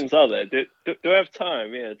we've got left? questions are there? Do I have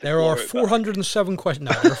time? Yeah. there are 407 questions.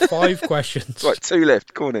 No, there are 5 questions. Right, 2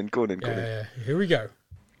 left. Go on in. Yeah, here we go.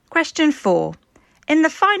 Question 4. In the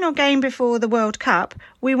final game before the World Cup,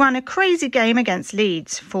 we won a crazy game against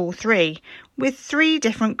Leeds, 4-3, with 3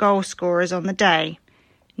 different goal scorers on the day.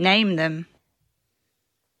 Name them.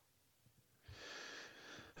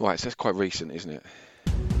 Right, so that's quite recent, isn't it?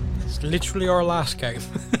 It's literally our last game.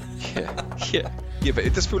 Yeah, but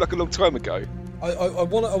it does feel like a long time ago. I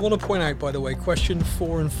want to point out, by the way, question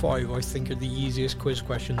 4 and 5 I think are the easiest quiz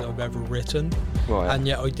questions I've ever written. Right. And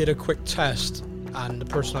yet I did a quick test, and the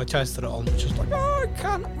person I tested it on was just like, oh, I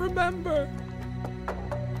can't remember.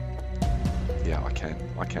 Yeah, I can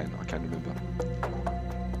remember.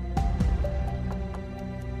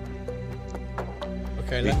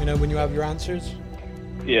 Okay, let me know when you have your answers.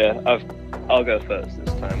 Yeah, I'll go first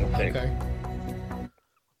this time, I think. Okay.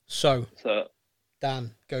 So, So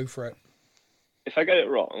Dan, go for it. if I get it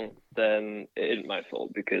wrong, then it isn't my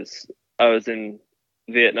fault because I was in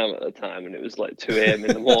Vietnam at the time and it was like 2 a.m.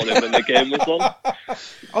 in the morning when the game was on.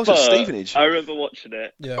 I was But at Stevenage. I remember watching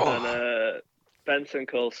it, Yeah. and Benson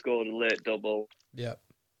Cole scored a late double. Yeah.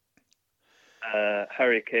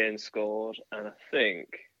 Harry Kane scored, and I think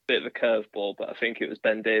bit of a curveball, but I think it was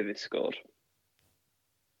Ben Davies scored.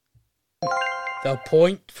 The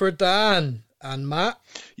point for Dan. And Matt?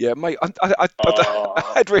 Yeah, mate, I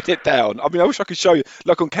had written it down. I mean, I wish I could show you,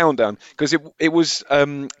 like on Countdown, because it was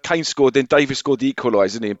Kane scored, then Davis scored the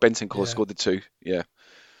equaliser, didn't he? And Bentancur scored the 2. Yeah.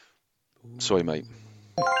 Sorry, mate.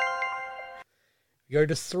 We go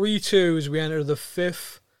to 3-2 as we enter the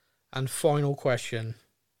 5th and final question.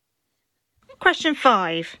 Question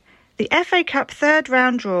 5. The FA Cup third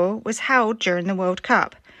round draw was held during the World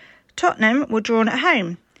Cup. Tottenham were drawn at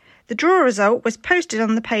home. The draw result was posted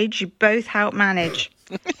on the page you both helped manage.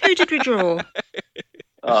 Who did we draw?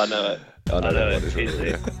 Oh, I know it. I know it. that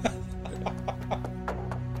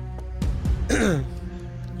one, Easy.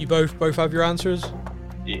 You both have your answers?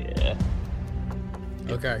 Yeah.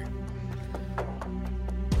 Okay.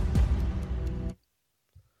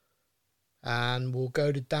 And we'll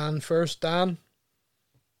go to Dan first. Dan?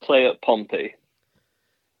 Play at Pompey.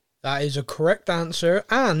 That is a correct answer,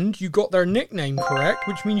 and you got their nickname correct,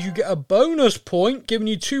 which means you get a bonus point, giving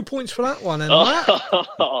you 2 points for that one. And Matt?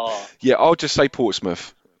 Yeah, I'll just say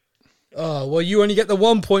Portsmouth. Oh, well, you only get the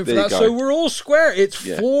 1 point for There you that, go. so we're all square. It's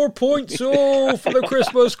 4 points all for the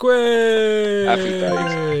Christmas quiz. Happy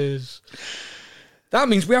days. That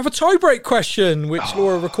means we have a tie-break question, which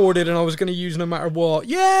Laura recorded and I was going to use no matter what.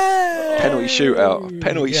 Yeah! Penalty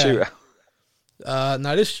shootout.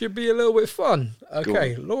 Now, this should be a little bit fun.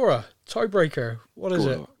 Okay, Laura, tiebreaker. What is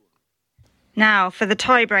it? Now for the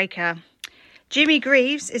tiebreaker. Jimmy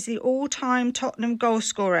Greaves is the all-time Tottenham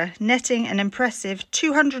goalscorer, netting an impressive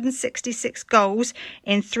 266 goals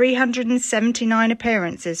in 379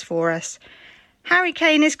 appearances for us. Harry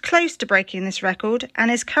Kane is close to breaking this record and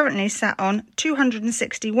is currently sat on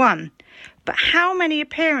 261. But how many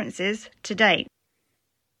appearances to date?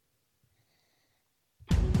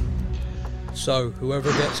 So,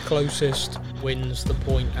 whoever gets closest wins the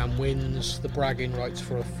point and wins the bragging rights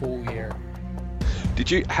for a full year.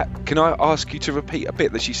 Did you? Can I ask you to repeat a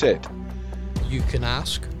bit that she said? You can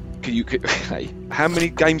ask. Hey, how many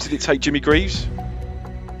games did it take Jimmy Greaves?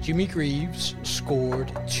 Jimmy Greaves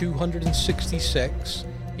scored 266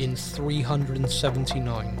 in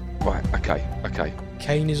 379. Right, okay.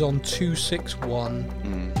 Kane is on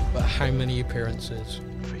 261, but how many appearances?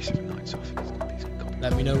 379, so I think it's got to be.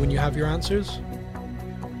 Let me know when you have your answers.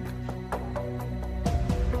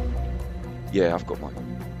 Yeah, I've got mine.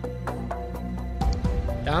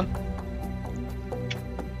 Dan?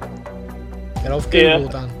 Get off Google,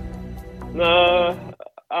 Dan. No,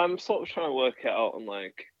 I'm sort of trying to work it out on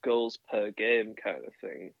like goals per game kind of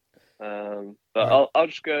thing. But Right. I'll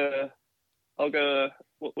just go. I'll go.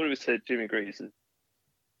 What did we say? Jimmy Greaves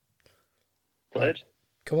played.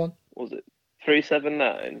 Come on. What was it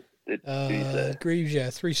 379? Did you say? Greaves,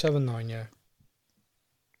 yeah, 379, yeah.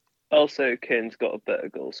 I'll say Kane's got a better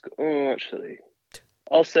goal score. Oh, actually,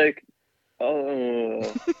 I'll say.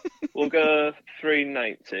 We'll go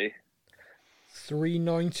 390.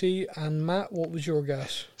 390. And Matt, what was your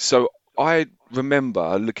guess? So I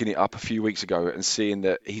remember looking it up a few weeks ago and seeing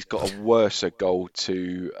that he's got a worse goal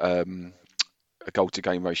to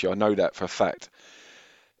game ratio. I know that for a fact.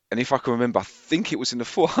 And if I can remember, I think it was in the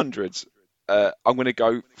 400s. I'm going to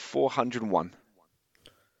go 401.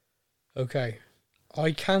 Okay.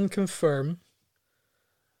 I can confirm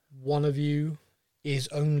one of you is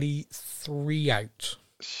only 3 out.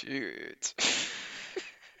 Shoot.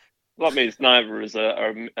 That means neither is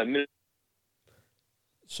a minute.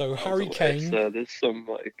 So Harry Kane. There's some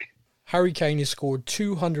Harry Kane has scored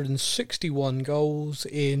 261 goals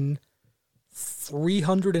in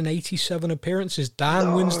 387 appearances.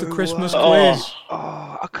 Dan wins the Christmas quiz.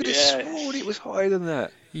 Oh, I could have sworn it was higher than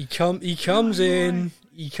that. He comes in,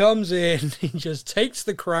 he just takes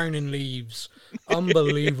the crown and leaves.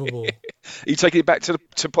 Unbelievable. You taking it back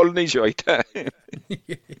to Polynesia, you can.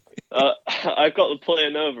 I've got the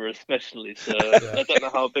plane over, especially, so I don't know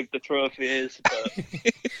how big the trophy is.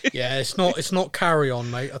 But... Yeah, it's not carry on,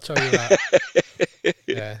 mate. I'll tell you that.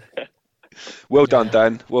 Yeah. Well done,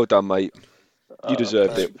 Dan. Well done, mate. You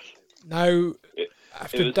deserved it. Now,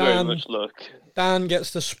 after it was very much luck. Dan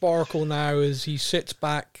gets the sparkle now as he sits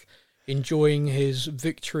back enjoying his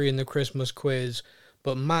victory in the Christmas quiz.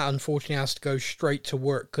 But Matt, unfortunately, has to go straight to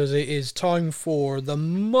work because it is time for the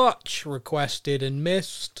much requested and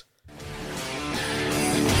missed.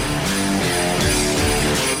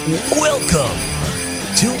 Welcome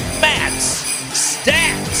to Matt's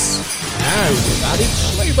Stats. Now we've added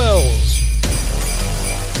sleigh bells.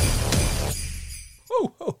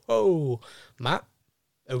 Ho, ho, ho. Matt,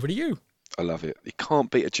 over to you. I love it. You can't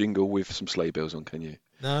beat a jingle with some sleigh bells on, can you?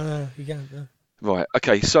 No, you can't. No. Right,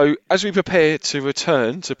 okay, so as we prepare to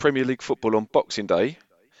return to Premier League football on Boxing Day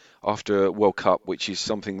after World Cup, which is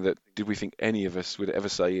something that did we think any of us would ever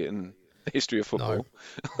say in the history of football?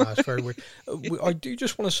 No, it's very weird. I do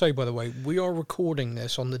just want to say, by the way, we are recording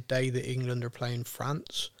this on the day that England are playing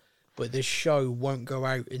France, but this show won't go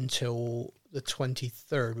out until the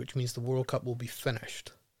 23rd, which means the World Cup will be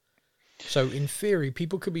finished. So in theory,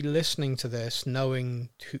 people could be listening to this knowing,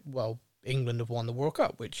 England have won the World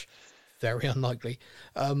Cup, which... very unlikely.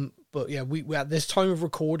 But yeah, we at this time of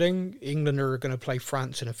recording, England are going to play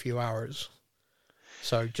France in a few hours.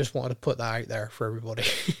 So just wanted to put that out there for everybody.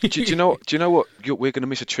 do you know what? We're going to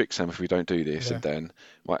miss a trick, Sam, if we don't do this. Yeah. And Dan,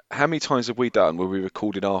 right, how many times have we done where we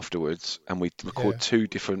recorded afterwards and we record two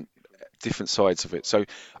different sides of it? So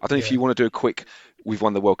I don't know if you want to do a quick, we've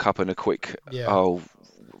won the World Cup, and a quick, we'll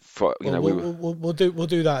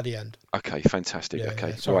do that at the end. Okay, fantastic.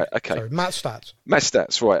 Okay, Sorry. Right. Okay. Sorry. Matt's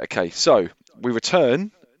stats. Right. Okay. So we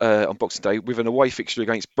return on Boxing Day with an away fixture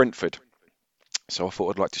against Brentford. So I thought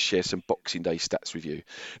I'd like to share some Boxing Day stats with you.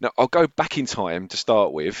 Now I'll go back in time to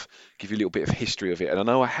start with, give you a little bit of history of it, and I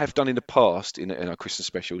know I have done in the past in our Christmas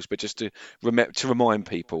specials, but just to remind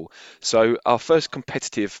people. So our first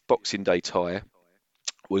competitive Boxing Day tie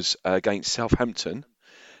was against Southampton.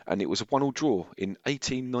 And it was a 1-1 draw in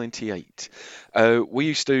 1898. We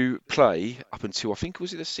used to play up until, I think,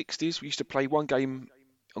 was it the 60s? We used to play one game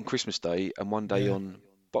on Christmas Day and one day on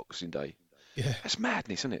Boxing Day. Yeah. That's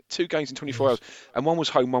madness, isn't it? 2 games in 24 hours. And one was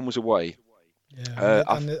home, one was away. Yeah,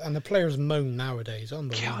 and the players moan nowadays.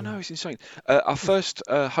 Unbelievable. Yeah, I know, it's insane. Our first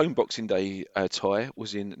home Boxing Day tie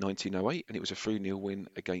was in 1908, and it was a 3-0 win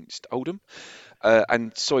against Oldham.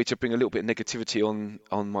 And sorry to bring a little bit of negativity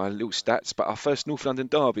on my little stats, but our first North London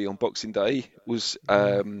derby on Boxing Day was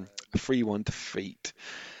a 3-1 defeat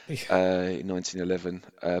in 1911.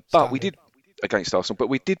 But we did against Arsenal, but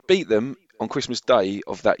we did beat them on Christmas Day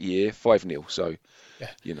of that year, 5-0. So.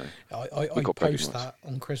 Yeah. I post that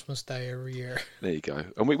on Christmas Day every year. There you go.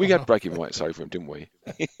 And we had bragging rights over him, didn't we?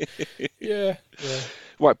 Yeah.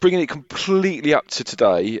 Right, bringing it completely up to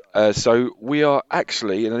today. So we are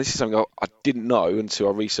actually, and this is something I didn't know until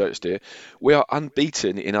I researched it, we are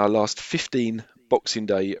unbeaten in our last 15 Boxing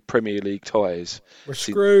Day Premier League ties. We're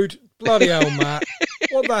screwed. Bloody hell, Matt.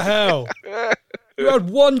 What the hell? You had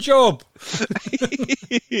one job.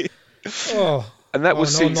 Oh. And that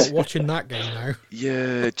was I'm not watching that game now.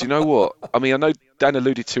 Yeah, do you know what? I mean, I know Dan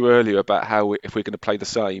alluded to earlier about how if we're going to play the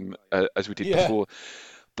same as we did before,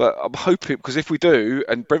 but I'm hoping, because if we do,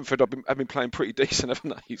 and Brentford have been playing pretty decent,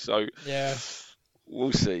 haven't they? So yeah,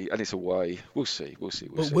 we'll see. And it's away. We'll see.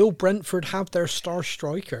 But will Brentford have their star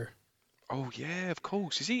striker? Oh yeah, of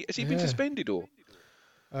course. Has he been suspended or?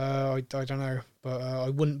 I don't know, but I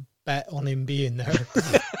wouldn't bet on him being there.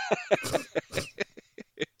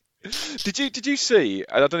 Did you see?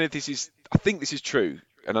 And I don't know if this is. I think this is true.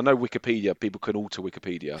 and I know Wikipedia, people can alter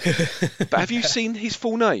Wikipedia, but have you seen his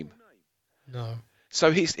full name? No.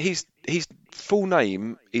 So his full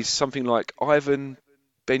name is something like Ivan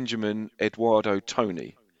Benjamin Eduardo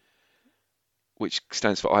Tony, which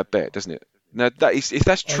stands for I bet, doesn't it? Now, that is, if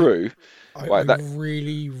that's true, I that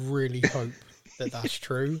really, really hope that that's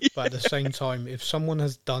true. But at the same time, if someone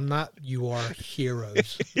has done that, you are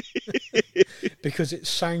heroes. Because it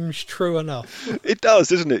sounds true enough. it does,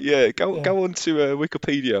 doesn't it? Yeah, go on to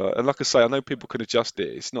Wikipedia, and like I say, I know people can adjust it.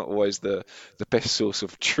 It's not always the best source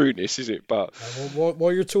of trueness, is it? But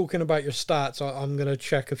While you're talking about your stats, I'm going to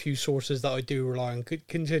check a few sources that I do rely on.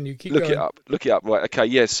 Continue, keep going. Look it up. Right, okay,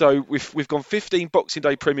 yeah. So we've gone 15 Boxing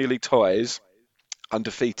Day Premier League ties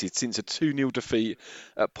undefeated since a 2-0 defeat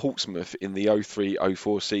at Portsmouth in the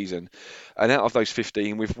 03-04 season, and out of those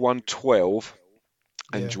 15, we've won 12.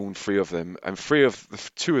 And drawn 3 of them, and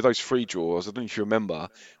 2 of those 3 draws, I don't know if you remember,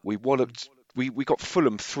 we got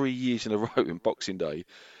Fulham 3 years in a row in Boxing Day.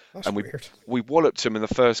 That's and weird. We walloped them in the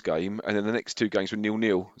first game, and then the next 2 games were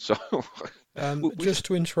 0-0. So just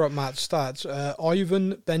to interrupt Matt's stats,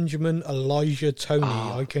 Ivan Benjamin Elijah Tony,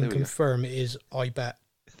 I can confirm it is I bet.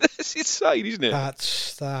 That's insane, isn't it?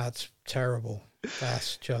 That's terrible.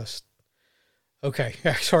 That's just okay.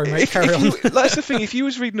 Sorry, mate. Carry on. That's the thing. If you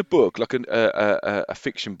was reading a book, like a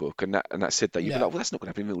fiction book, and that said that, you'd be like, well, that's not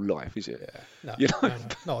going to happen in real life, is it? Yeah. No, not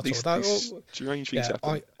at all. These strange things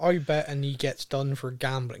happen. I bet, and he gets done for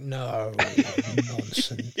gambling. No,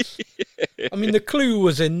 nonsense. I mean, the clue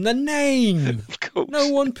was in the name. Of course. No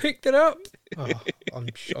one picked it up. Oh,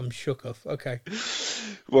 I'm shook of. Okay.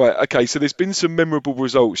 Right. Okay. So there's been some memorable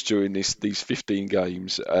results during these 15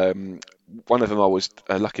 games. One of them I was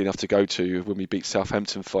lucky enough to go to when we beat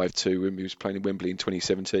Southampton 5-2 when we was playing in Wembley in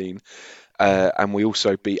 2017, and we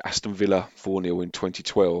also beat Aston Villa 4-0 in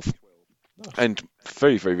 2012. Nice. And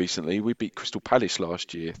very, very recently we beat Crystal Palace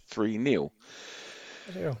last year 3-0.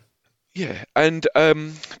 Yeah. And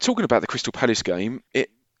talking about the Crystal Palace game, it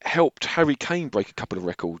helped Harry Kane break a couple of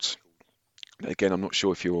records. Again, I'm not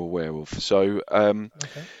sure if you're aware of. So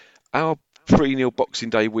our 3-0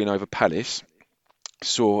 Boxing Day win over Palace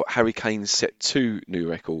saw Harry Kane set 2 new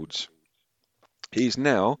records. He is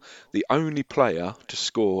now the only player to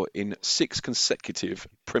score in 6 consecutive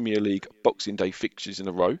Premier League Boxing Day fixtures in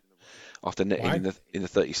a row, after netting in the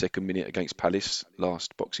 32nd minute against Palace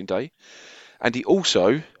last Boxing Day. And he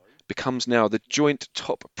also becomes now the joint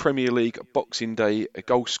top Premier League Boxing Day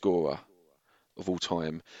goal scorer of all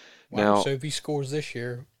time. Wow, now, so if he scores this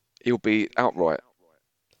year, he'll be outright.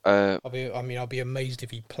 I'll be amazed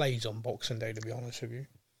if he plays on Boxing Day, to be honest with you.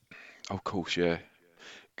 Of course, yeah.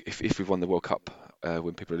 If we've won the World Cup,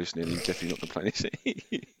 when people are listening, he's definitely not going to play, is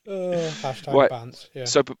he? Hashtag bans, yeah.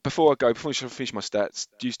 So before I finish my stats,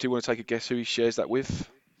 do you still want to take a guess who he shares that with?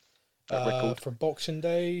 That record? For Boxing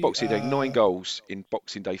Day? Boxing Day, 9 goals in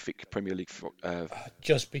Boxing Day Premier League.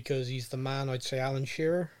 Just because he's the man, I'd say Alan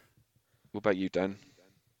Shearer. What about you, Dan?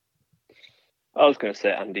 I was going to say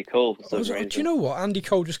Andy Cole. Do you know what? Andy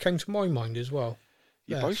Cole just came to my mind as well.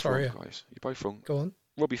 You're both wrong, guys. You're both wrong. Go on.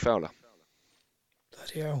 Robbie Fowler.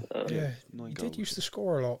 Bloody hell. Yeah. He did used to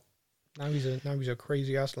score a lot. Now he's a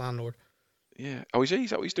crazy ass landlord. Yeah. Oh, is he?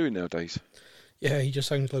 Is that what he's doing nowadays? Yeah, he just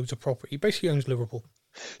owns loads of property. He basically owns Liverpool.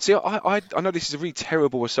 See, I know this is a really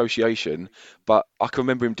terrible association, but I can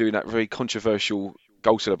remember him doing that very controversial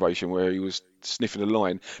goal celebration where he was sniffing a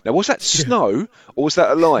line. Now, was that snow or was that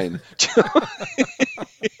a line?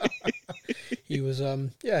 He was,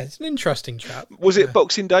 it's an interesting chap. Was it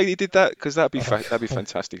Boxing Day he did that? Because that'd be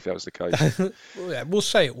fantastic if that was the case. Well, yeah, we'll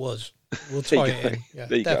say it was. We'll tie it in. Yeah,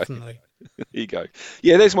 there you definitely. Go. There you go.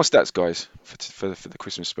 Yeah, there's my stats, guys, for the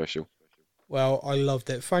Christmas special. Well, I loved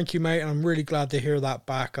it. Thank you, mate. And I'm really glad to hear that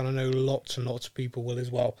back. And I know lots and lots of people will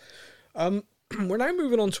as well. We're now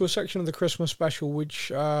moving on to a section of the Christmas special, which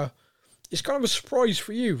is kind of a surprise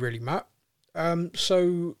for you, really, Matt.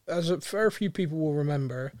 So, as a fair few people will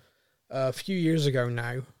remember, a few years ago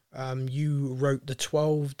now, you wrote The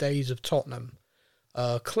 12 Days of Tottenham,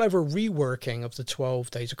 a clever reworking of the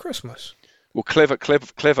 12 Days of Christmas. Well,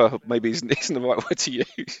 clever maybe isn't the right word to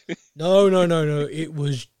use. No. It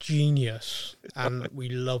was genius, and we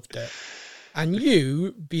loved it. And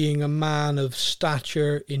you, being a man of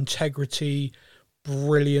stature, integrity,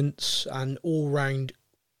 brilliance, and all-round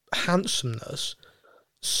handsomeness,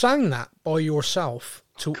 sang that by yourself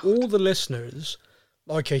to all the listeners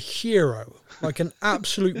like a hero, like an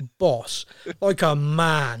absolute boss, like a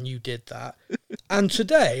man. You did that. And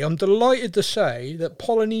today, I'm delighted to say that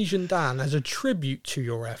Polynesian Dan, as a tribute to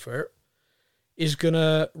your effort, is going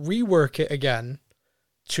to rework it again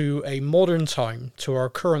to a modern time, to our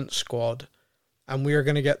current squad, and we are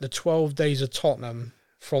going to get the 12 Days of Tottenham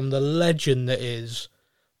from the legend that is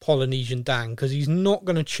Polynesian Dan, because he's not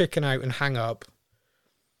going to chicken out and hang up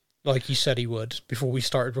like he said he would before we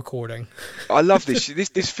started recording. I love this.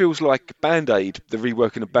 This feels like Band-Aid, the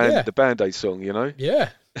reworking of the Band-Aid song, you know? Yeah,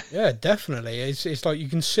 definitely. It's like you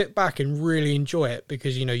can sit back and really enjoy it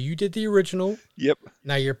because, you know, you did the original. Yep.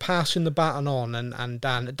 Now you're passing the baton on, and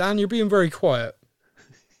Dan, you're being very quiet.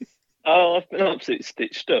 Oh, I've been absolutely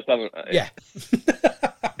stitched up, haven't I? Yeah.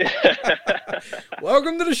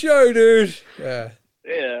 Welcome to the show, dude. Yeah.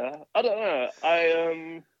 Yeah, I don't know.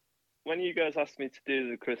 When you guys asked me to do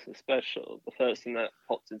the Christmas special, the first thing that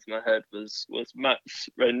popped into my head was Matt's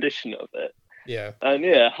rendition of it. Yeah. And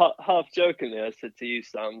yeah, half jokingly, I said to you,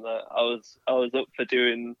 Sam, that I was up for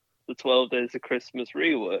doing the 12 Days of Christmas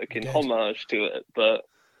rework in homage to it, but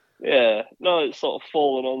yeah, no, it's sort of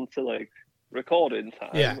fallen on to like recording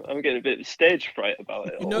time. Yeah. I'm getting a bit of stage fright about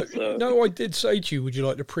it. No, I did say to you, would you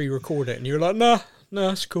like to pre-record it? And you were like, nah,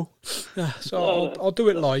 it's cool. So I'll do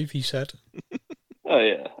it live, he said. Oh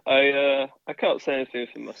yeah, I can't say anything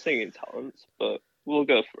for my singing talents, but we'll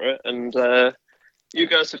go for it. And you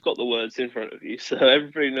guys have got the words in front of you, so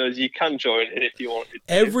everybody knows you can join in if you wanted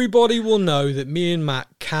to. Everybody will know that me and Matt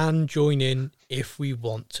can join in if we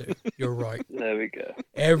want to. You're right. There we go.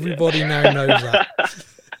 Everybody now knows that.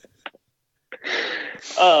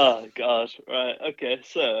 Oh gosh, right, okay.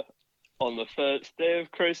 So on the first day of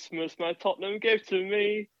Christmas, my Tottenham gave to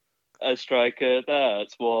me a striker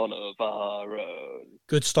that's one of our own.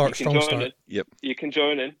 Good start, strong start. Yep. You can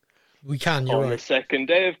join in. We can, you're On right. the second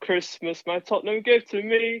day of Christmas, my Tottenham gave to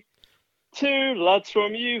me 2 lads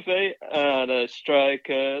from Juve and a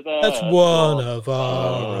striker that's one of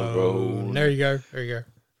our own. There you go.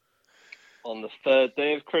 On the third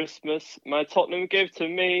day of Christmas, my Tottenham gave to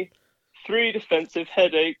me 3 defensive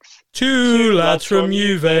headaches. 2 lads from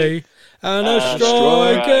Juve and a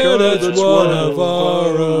striker that's one of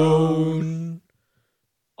our own.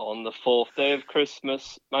 On the fourth day of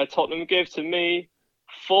Christmas, my Tottenham gave to me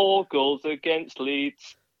 4 goals against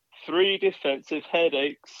Leeds, 3 defensive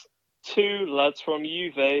headaches, 2 lads from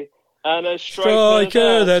Juve, and a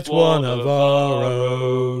striker that's one of our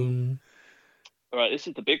own. All right, this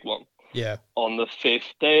is the big one. Yeah. On the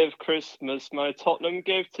 5th day of Christmas, my Tottenham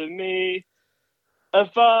gave to me a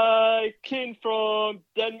Viking from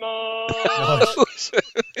Denmark.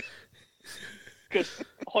 Because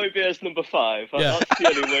Højbjerg's number 5. Yeah. That's the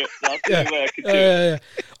only way I could do it. Yeah.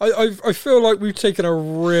 I feel like we've taken a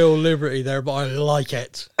real liberty there, but I like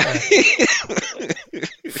it.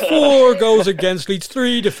 4 goals against Leeds,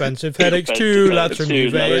 3 defensive headaches, 2 lads from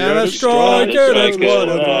Juve, and a striker that's one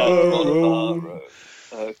of our own.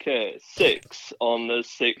 Okay, 6. On the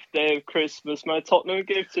 6th day of Christmas, my Tottenham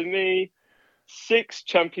gave to me 6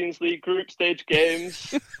 Champions League group stage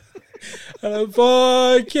games. And a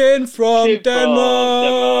Viking from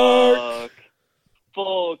Denmark.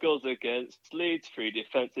 4 goals against Leeds, 3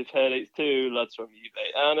 defensive headaches, 2 lads from Juve,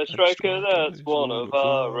 and a striker that's one of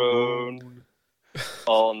our own.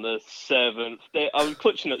 On the 7th day, I'm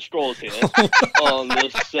clutching at straws here. On the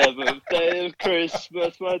 7th day of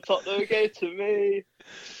Christmas, my Tottenham gave to me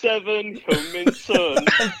 7 Heung-min Son.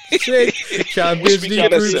 6 Champions League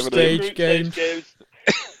group stage games.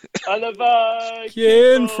 And a Viking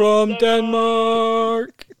Viking from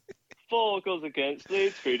Denmark. 4 goals against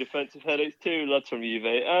Leeds, 3 defensive headaches, 2 lads from Juve,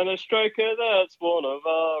 and a striker that's one of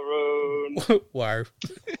our own. Wow.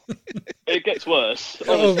 It gets worse.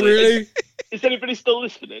 Oh, Honestly. really? Is anybody still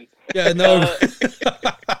listening? Yeah, no.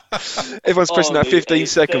 Everyone's pressing that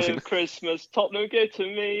 15-second day thing. of Christmas, Tottenham gave to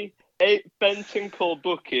me 8 Bentancur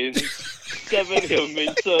bookings, 7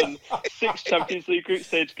 Heung-min Son, 6 Champions League group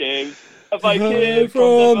stage games, a Viking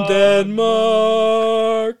from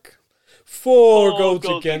Denmark. 4 goals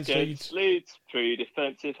against Leeds. 3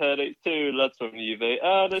 defensive headaches, 2 lads from Juve,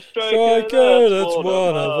 and a Striker that's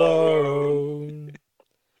one of our own.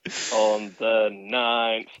 On the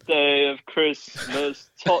 9th day of Christmas,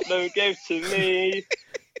 Tottenham gave to me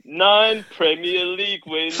 9 Premier League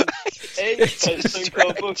wins, 8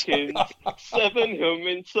 Bentancur bookings, 7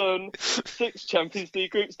 Heung-min Son, 6 Champions League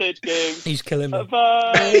group stage games. He's killing me. A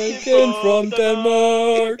Viking from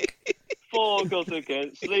Denmark. 4 goals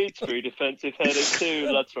against Leeds, 3 defensive headers,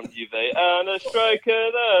 2 lads from Juve, and a striker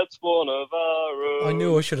that's one of our own. I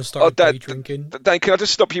knew I should have started day drinking. Dan, can I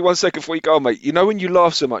just stop you 1 second before you go, mate? You know when you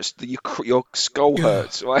laugh so much that your skull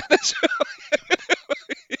hurts, right?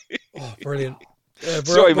 Oh, brilliant.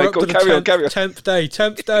 Sorry, mate. Go on, carry on.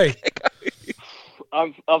 10th day.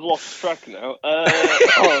 I've lost track now.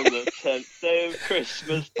 On the 10th day of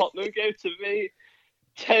Christmas, Tottenham gave to me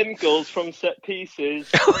 10 goals from set pieces.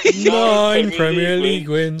 9 Premier League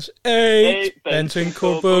wins. 8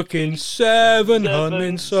 Bentancur bookings. 7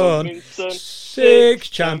 Heung-min Son. 6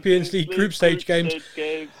 Champions League group stage games.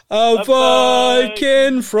 A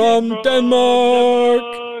Viking from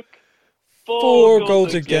Denmark. 4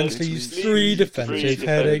 goals against Leeds, 3 defensive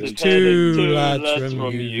headaches, 2 lads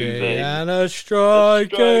from Juve, and a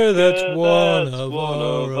striker that's one of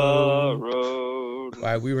our own.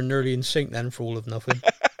 Wow, we were nearly in sync then for all of nothing.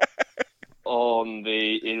 On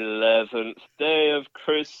the 11th day of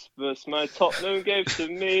Christmas, my Tottenham gave to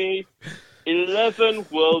me 11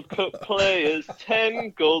 World Cup players,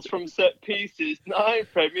 10 goals from set pieces, 9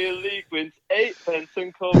 Premier League wins, 8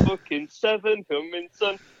 Bentancur bookings, 7 Heung-min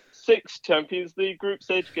Son, 6 Champions League group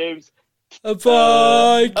stage games. A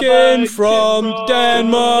Viking from Denmark.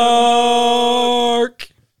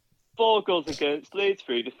 4 goals against Leeds,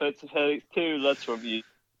 3 defensive headaches, 2 lads from you.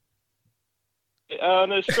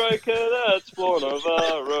 And a striker that's one of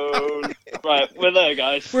our own. Right, we're there,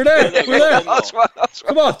 guys. We're there. Last one.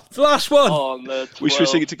 Come on, the last one. On the 12th We should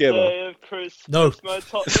sing it together. day of Christmas, No. my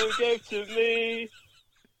Tottenham gave to me.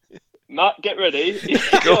 Matt, get ready.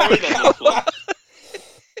 Go on.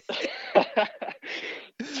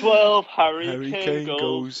 12 Harry Harry Kane Kane goals.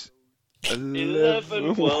 goals.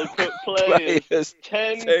 11 World Cup players,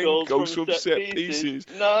 10 goals from set pieces,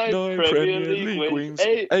 9 Premier League wins,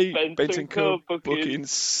 8 Bentancur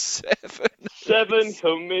bookings, 7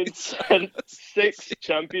 Heung-min Son, 6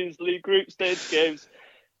 Champions League group stage games.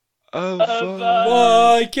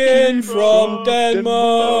 Viking from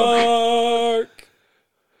Denmark.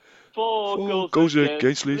 4 goals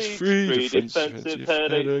against Leeds, 3 defensive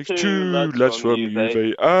headaches, 2 lads from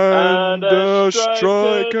Juve, and a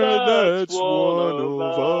striker that's one of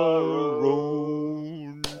our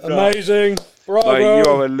own. Amazing. Bravo. Mate, you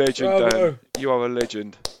are a legend, Bravo. Dan. You are a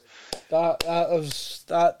legend. That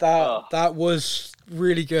was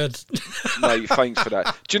really good. Mate, thanks for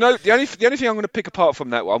that. Do you know, the only thing I'm going to pick apart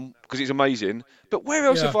from that one, because it's amazing, but where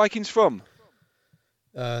else Yeah. are Vikings from?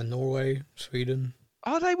 Norway, Sweden.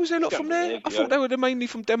 Are they? Was there a lot from there? I Scandinavia. thought they were mainly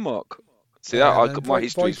from Denmark. See, And my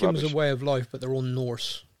history is Vikings rubbish. a way of life, but they're all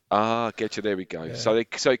Norse. Ah, get you. There we go. Yeah. So it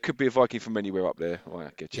could be a Viking from anywhere up there. Right,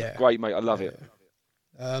 I get you. Yeah. Great, mate. I love it.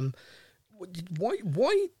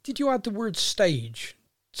 Why did you add the word stage?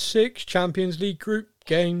 6 Champions League group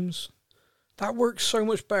games. That works so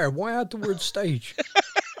much better. Why add the word stage?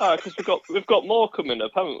 Because we've got more coming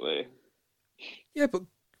up, haven't we? Yeah, but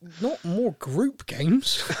not more group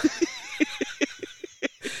games.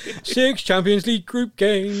 6 Champions League group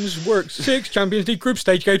games works. 6 Champions League group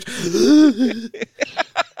stage games.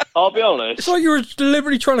 I'll be honest. It's like you were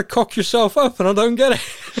deliberately trying to cock yourself up, and I don't get it.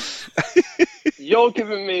 You're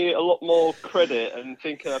giving me a lot more credit and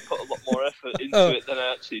thinking I put a lot more effort into it than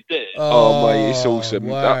I actually did. Oh, mate, it's awesome.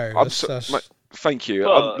 Wow, Mate, thank you.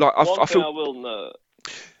 But I one thing feel. I will note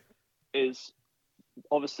is,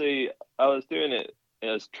 obviously, I was doing it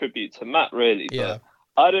as tribute to Matt, really, Yeah. but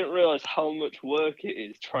I didn't realise how much work it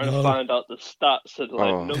is trying to find out the stats and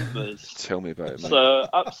numbers. Tell me about it, mate. So,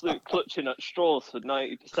 absolute clutching at straws for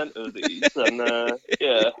 90% of these, and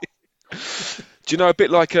yeah. Do you know, a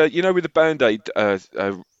bit like with the Band-Aid,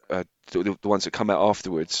 the ones that come out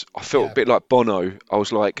afterwards, I felt a bit like Bono. I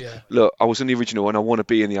was like, look, I was in the original and I want to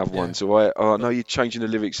be in the other ones, all right? I know you're changing the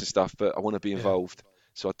lyrics and stuff, but I want to be involved.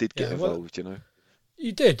 So I did get involved, you know.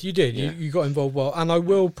 You did. Yeah. You got involved well, and I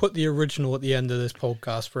will put the original at the end of this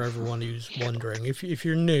podcast for everyone who's wondering. If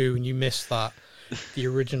you're new and you missed that, the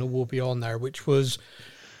original will be on there, which was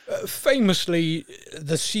famously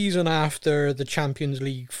the season after the Champions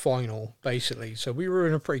League final, basically. So we were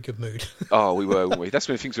in a pretty good mood. Oh, we were, weren't we? That's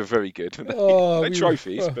when things were very good. Oh, No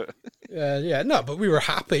trophies, but no, but we were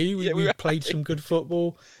happy. We were played some good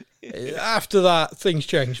football. After that, things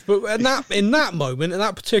changed. But in that moment, in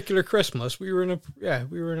that particular Christmas, we were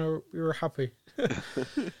happy.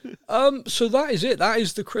 So that is it. That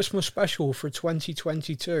is the Christmas special for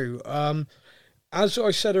 2022. As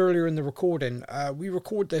I said earlier in the recording, we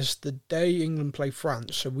record this the day England play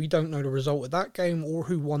France, so we don't know the result of that game or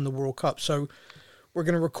who won the World Cup. So we're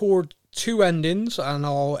going to record 2 endings, and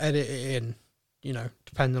I'll edit it in,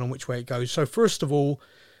 depending on which way it goes. So first of all,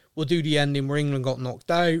 we'll do the ending where England got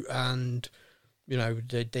knocked out, and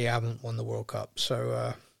they haven't won the World Cup.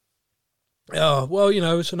 So,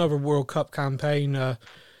 it's another World Cup campaign.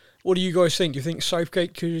 What do you guys think? Do you think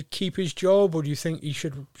Southgate could keep his job, or do you think he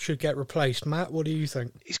should get replaced? Matt, what do you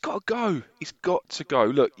think? He's got to go. He's got to go.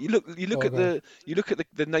 Look, you look at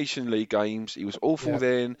the Nation League games. He was awful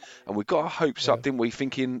then, and we got our hopes up, didn't we?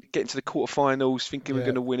 Thinking getting to the quarterfinals, thinking we're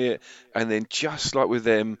going to win it, and then just like with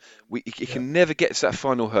them, he can never get to that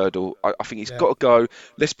final hurdle. I think he's got to go.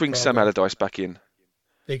 Let's bring Sam Allardyce back in.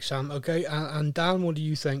 Big Sam, okay. And Dan, what do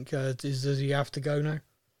you think? Does he have to go now?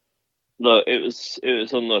 Look, it was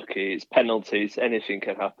unlucky. It's penalties. Anything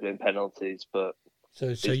can happen in penalties, but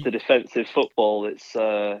it's the defensive football. It's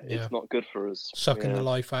not good for us. Sucking the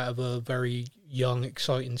life out of a very young,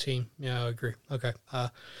 exciting team. Yeah, I agree. Okay,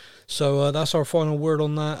 so that's our final word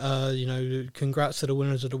on that. Congrats to the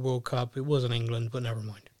winners of the World Cup. It wasn't England, but never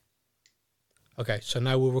mind. Okay, so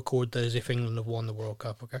now we'll record that as if England have won the World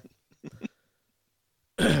Cup. Okay.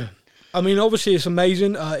 I mean, obviously it's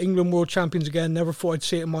amazing. England world champions again. Never thought I'd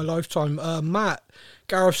see it in my lifetime. Matt,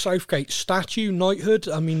 Gareth Southgate, statue, knighthood.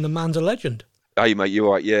 I mean, the man's a legend. Hey mate,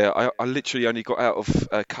 you're right. Yeah, I literally only got out of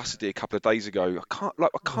custody a couple of days ago. I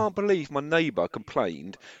can't believe my neighbour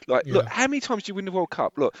complained. Look, how many times do you win the World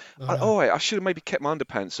Cup? Look, I should have maybe kept my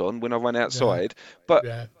underpants on when I ran outside. But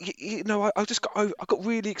I got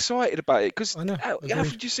really excited about it because how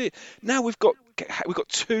did you see it? Now we've got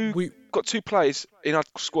two players in our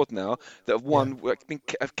squad now that have won,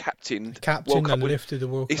 have captained World Cup and lifted the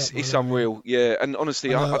World Cup. It's unreal, yeah. And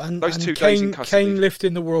honestly, those 2 days in custody, Kane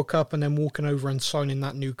lifting the World Cup and then walking over and signing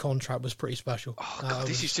that new contract was pretty special. Oh God,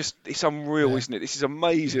 it's unreal, isn't it? This is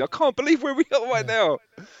amazing. I can't believe where we are right now.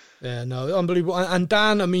 Yeah, no, unbelievable. And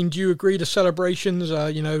Dan, I mean, do you agree to celebrations?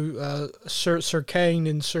 Sir Kane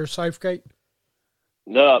and Sir Southgate.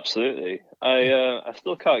 No, absolutely. I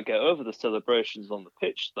still can't get over the celebrations on the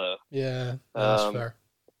pitch, though. Yeah, that's fair.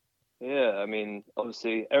 Yeah, I mean,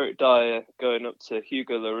 obviously Eric Dyer going up to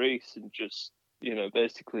Hugo Lloris and just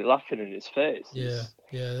basically laughing in his face.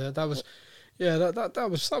 That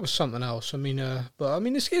was something else. I mean, but I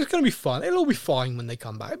mean, it's going to be fun. It'll all be fine when they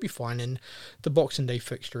come back. It'll be fine, and the Boxing Day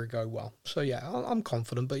fixture will go well. So yeah, I'm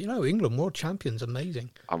confident. But England world champions, amazing.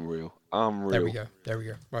 Unreal. There we go.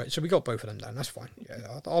 Right, so we got both of them down. That's fine.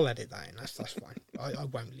 Yeah, I'll edit that in. That's fine. I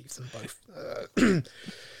won't leave them both.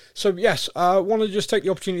 So yes, I want to just take the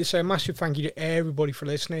opportunity to say a massive thank you to everybody for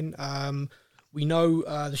listening. We know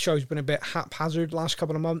the show's been a bit haphazard the last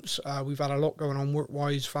couple of months. We've had a lot going on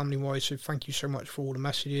work-wise, family-wise, so thank you so much for all the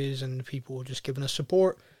messages and the people just giving us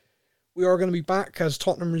support. We are going to be back as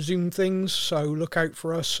Tottenham resume things, so look out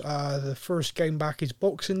for us. The first game back is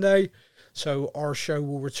Boxing Day, so our show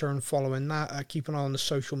will return following that. Keep an eye on the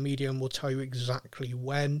social media and we'll tell you exactly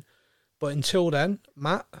when. But until then,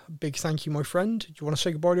 Matt, big thank you, my friend. Do you want to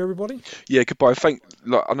say goodbye to everybody? Yeah, goodbye.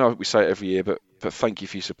 I know we say it every year, but thank you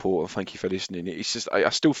for your support and thank you for listening. It's just I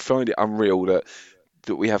still find it unreal that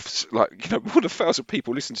we have more than 1,000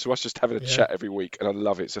 people listening to us just having a chat every week, and I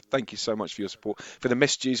love it. So thank you so much for your support, for the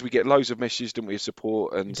messages. We get loads of messages, don't we, of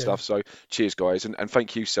support and stuff. So cheers, guys, and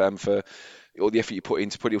thank you, Sam, for all the effort you put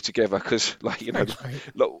in to put it all together. Because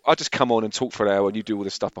I just come on and talk for an hour, and you do all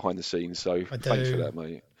the stuff behind the scenes. So thanks for that,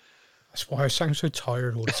 mate. That's why I sound so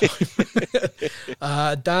tired all the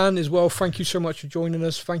time. Dan, as well, thank you so much for joining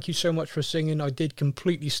us. Thank you so much for singing. I did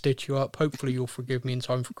completely stitch you up. Hopefully you'll forgive me in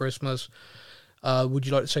time for Christmas. Would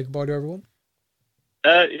you like to say goodbye to everyone?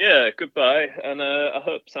 Yeah, goodbye. And I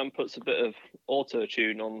hope Sam puts a bit of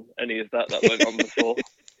auto-tune on any of that went on before.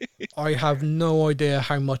 I have no idea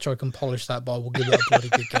how much I can polish that, but I will give it a bloody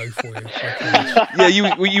good go for you. Yeah,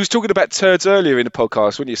 you was talking about turds earlier in the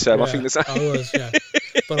podcast, weren't you, Sam? Yeah, I think that's. I was, yeah.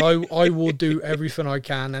 But I will do everything I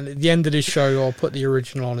can, and at the end of this show, I'll put the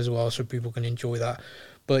original on as well, so people can enjoy that.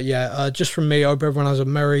 But yeah, just from me, I hope everyone has a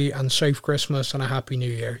merry and safe Christmas and a happy New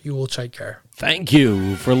Year. You all take care. Thank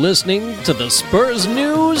you for listening to the Spurs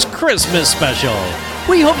News Christmas Special.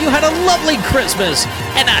 We hope you had a lovely Christmas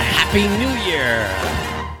and a happy New Year.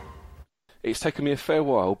 It's taken me a fair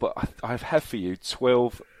while, but I have for you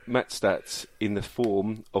 12 Matt stats in the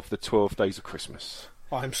form of the 12 days of Christmas.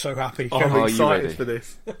 I'm so happy. I'm excited for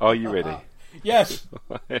this. Are you ready? Yes.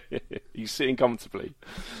 You sitting comfortably?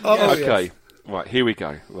 Oh, okay. Yes. Right, here we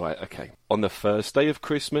go. Right, okay. On the first day of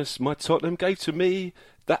Christmas, my Tottenham gave to me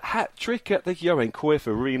that hat trick at the Johan Cruyff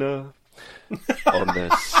Arena. On the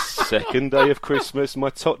second day of Christmas, my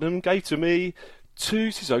Tottenham gave to me 2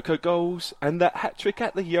 Sissoko goals and that hat trick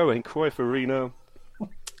at the Johan Cruyff Arena.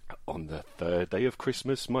 On the third day of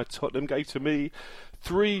Christmas, my Tottenham gave to me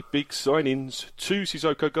 3 big signings, 2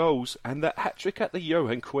 Sissoko goals and that hat trick at the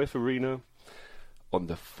Johan Cruyff Arena. On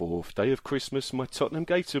the fourth day of Christmas, my Tottenham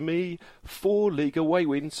gave to me 4 league away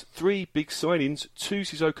wins, 3 big signings, 2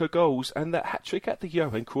 Sissoko goals and that hat trick at the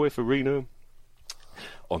Johan Cruyff Arena.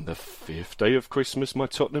 On the 5th day of Christmas, my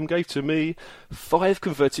Tottenham gave to me 5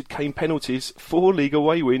 converted Kane penalties, 4 league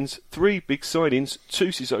away wins, 3 big signings, 2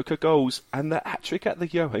 Sissoko goals, and the hat-trick at the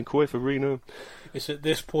Johan Cruyff Arena. It's at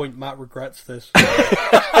this point Matt regrets this.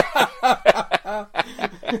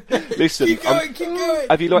 Listen, keep going.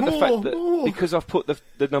 have you liked the fact that because I've put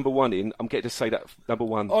the number 1 in, I'm getting to say that number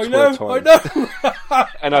 1 12 times. I know.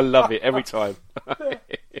 And I love it every time.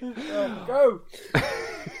 Go.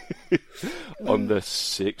 On the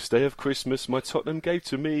 6th day of Christmas, my Tottenham gave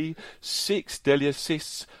to me 6 Dele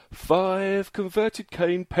assists, 5 converted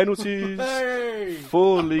Kane penalties,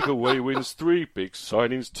 4 league away wins, 3 big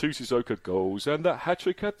signings, 2 Sissoko goals, and the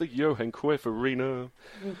hat-trick at the Johan Cruyff Arena.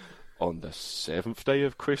 On the 7th day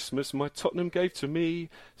of Christmas, my Tottenham gave to me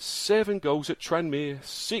 7 goals at Tranmere,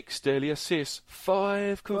 6 Dele assists,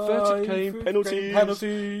 5 converted Kane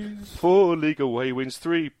penalties, 4 league away wins,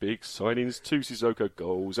 3 big signings, 2 Sissoko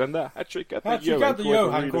goals, and the hat-trick at the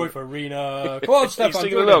Johan Cruyff Arena. Come on, Stefan.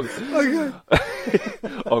 Singing along.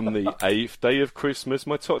 On the 8th day of Christmas,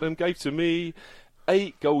 my Tottenham gave to me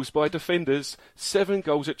 8 goals by defenders, 7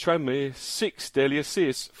 goals at Tranmere, 6 Dele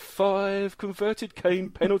assists, 5 converted Kane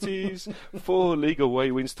penalties, 4 league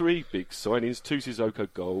away wins, 3 big signings, 2 Sissoko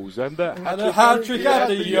goals, and the hat-trick at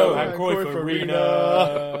the Johan Cruyff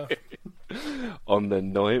Arena. On the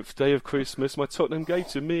 9th day of Christmas, my Tottenham gave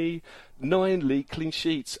to me 9 league clean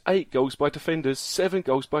sheets, 8 goals by defenders, 7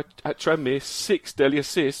 goals at Tranmere, 6 Dele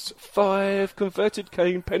assists, 5 converted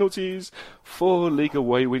Kane penalties, 4 league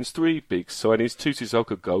away wins, 3 big signings, 2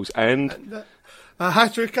 Sissoko goals, and a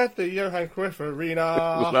hat-trick at the Johan Cruyff Arena.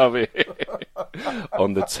 Love it.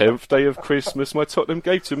 On the 10th day of Christmas, my Tottenham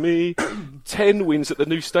gave to me 10 wins at the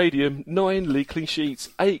new stadium, 9 league clean sheets,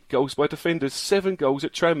 8 goals by defenders, 7 goals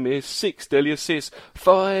at Tranmere, 6 Dele assists,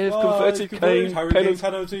 5 converted Kane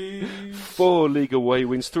penalties, 4 league away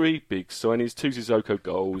wins, 3 big signings, 2 Sissoko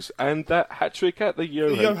goals, and that hat-trick at the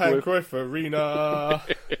Johan Cruyff Arena.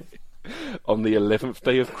 On the 11th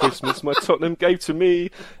day of Christmas, my Tottenham gave to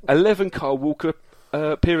me 11 Carl Walker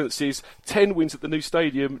appearances, 10 wins at the new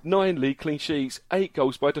stadium, 9 league clean sheets, 8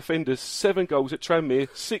 goals by defenders, 7 goals at Tranmere,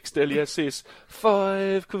 6 Dele assists,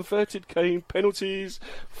 5 converted Kane penalties,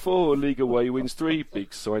 4 league away wins, 3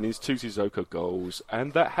 big signings, 2 Sissoko goals,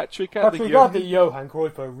 and that hat-trick at the Johan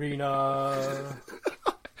Cruyff Arena.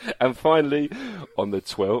 And finally, on the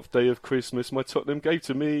 12th day of Christmas, my Tottenham gave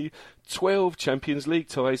to me 12 Champions League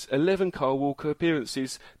ties, 11 Carl Walker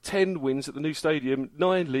appearances, 10 wins at the new stadium,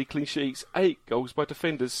 9 league clean sheets, 8 goals by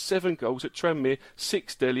defenders, 7 goals at Tranmere,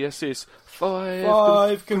 6 Dele assists,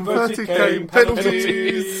 5 converted Kane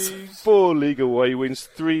penalties, 4 league away wins,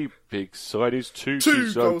 3 big signings, 2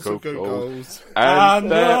 Sissoko goals, and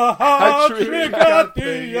the hat-trick at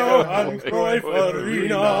the Johan Cruyff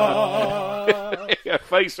Arena.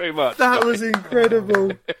 Thanks very much. That was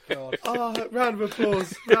incredible. Oh, round of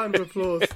applause.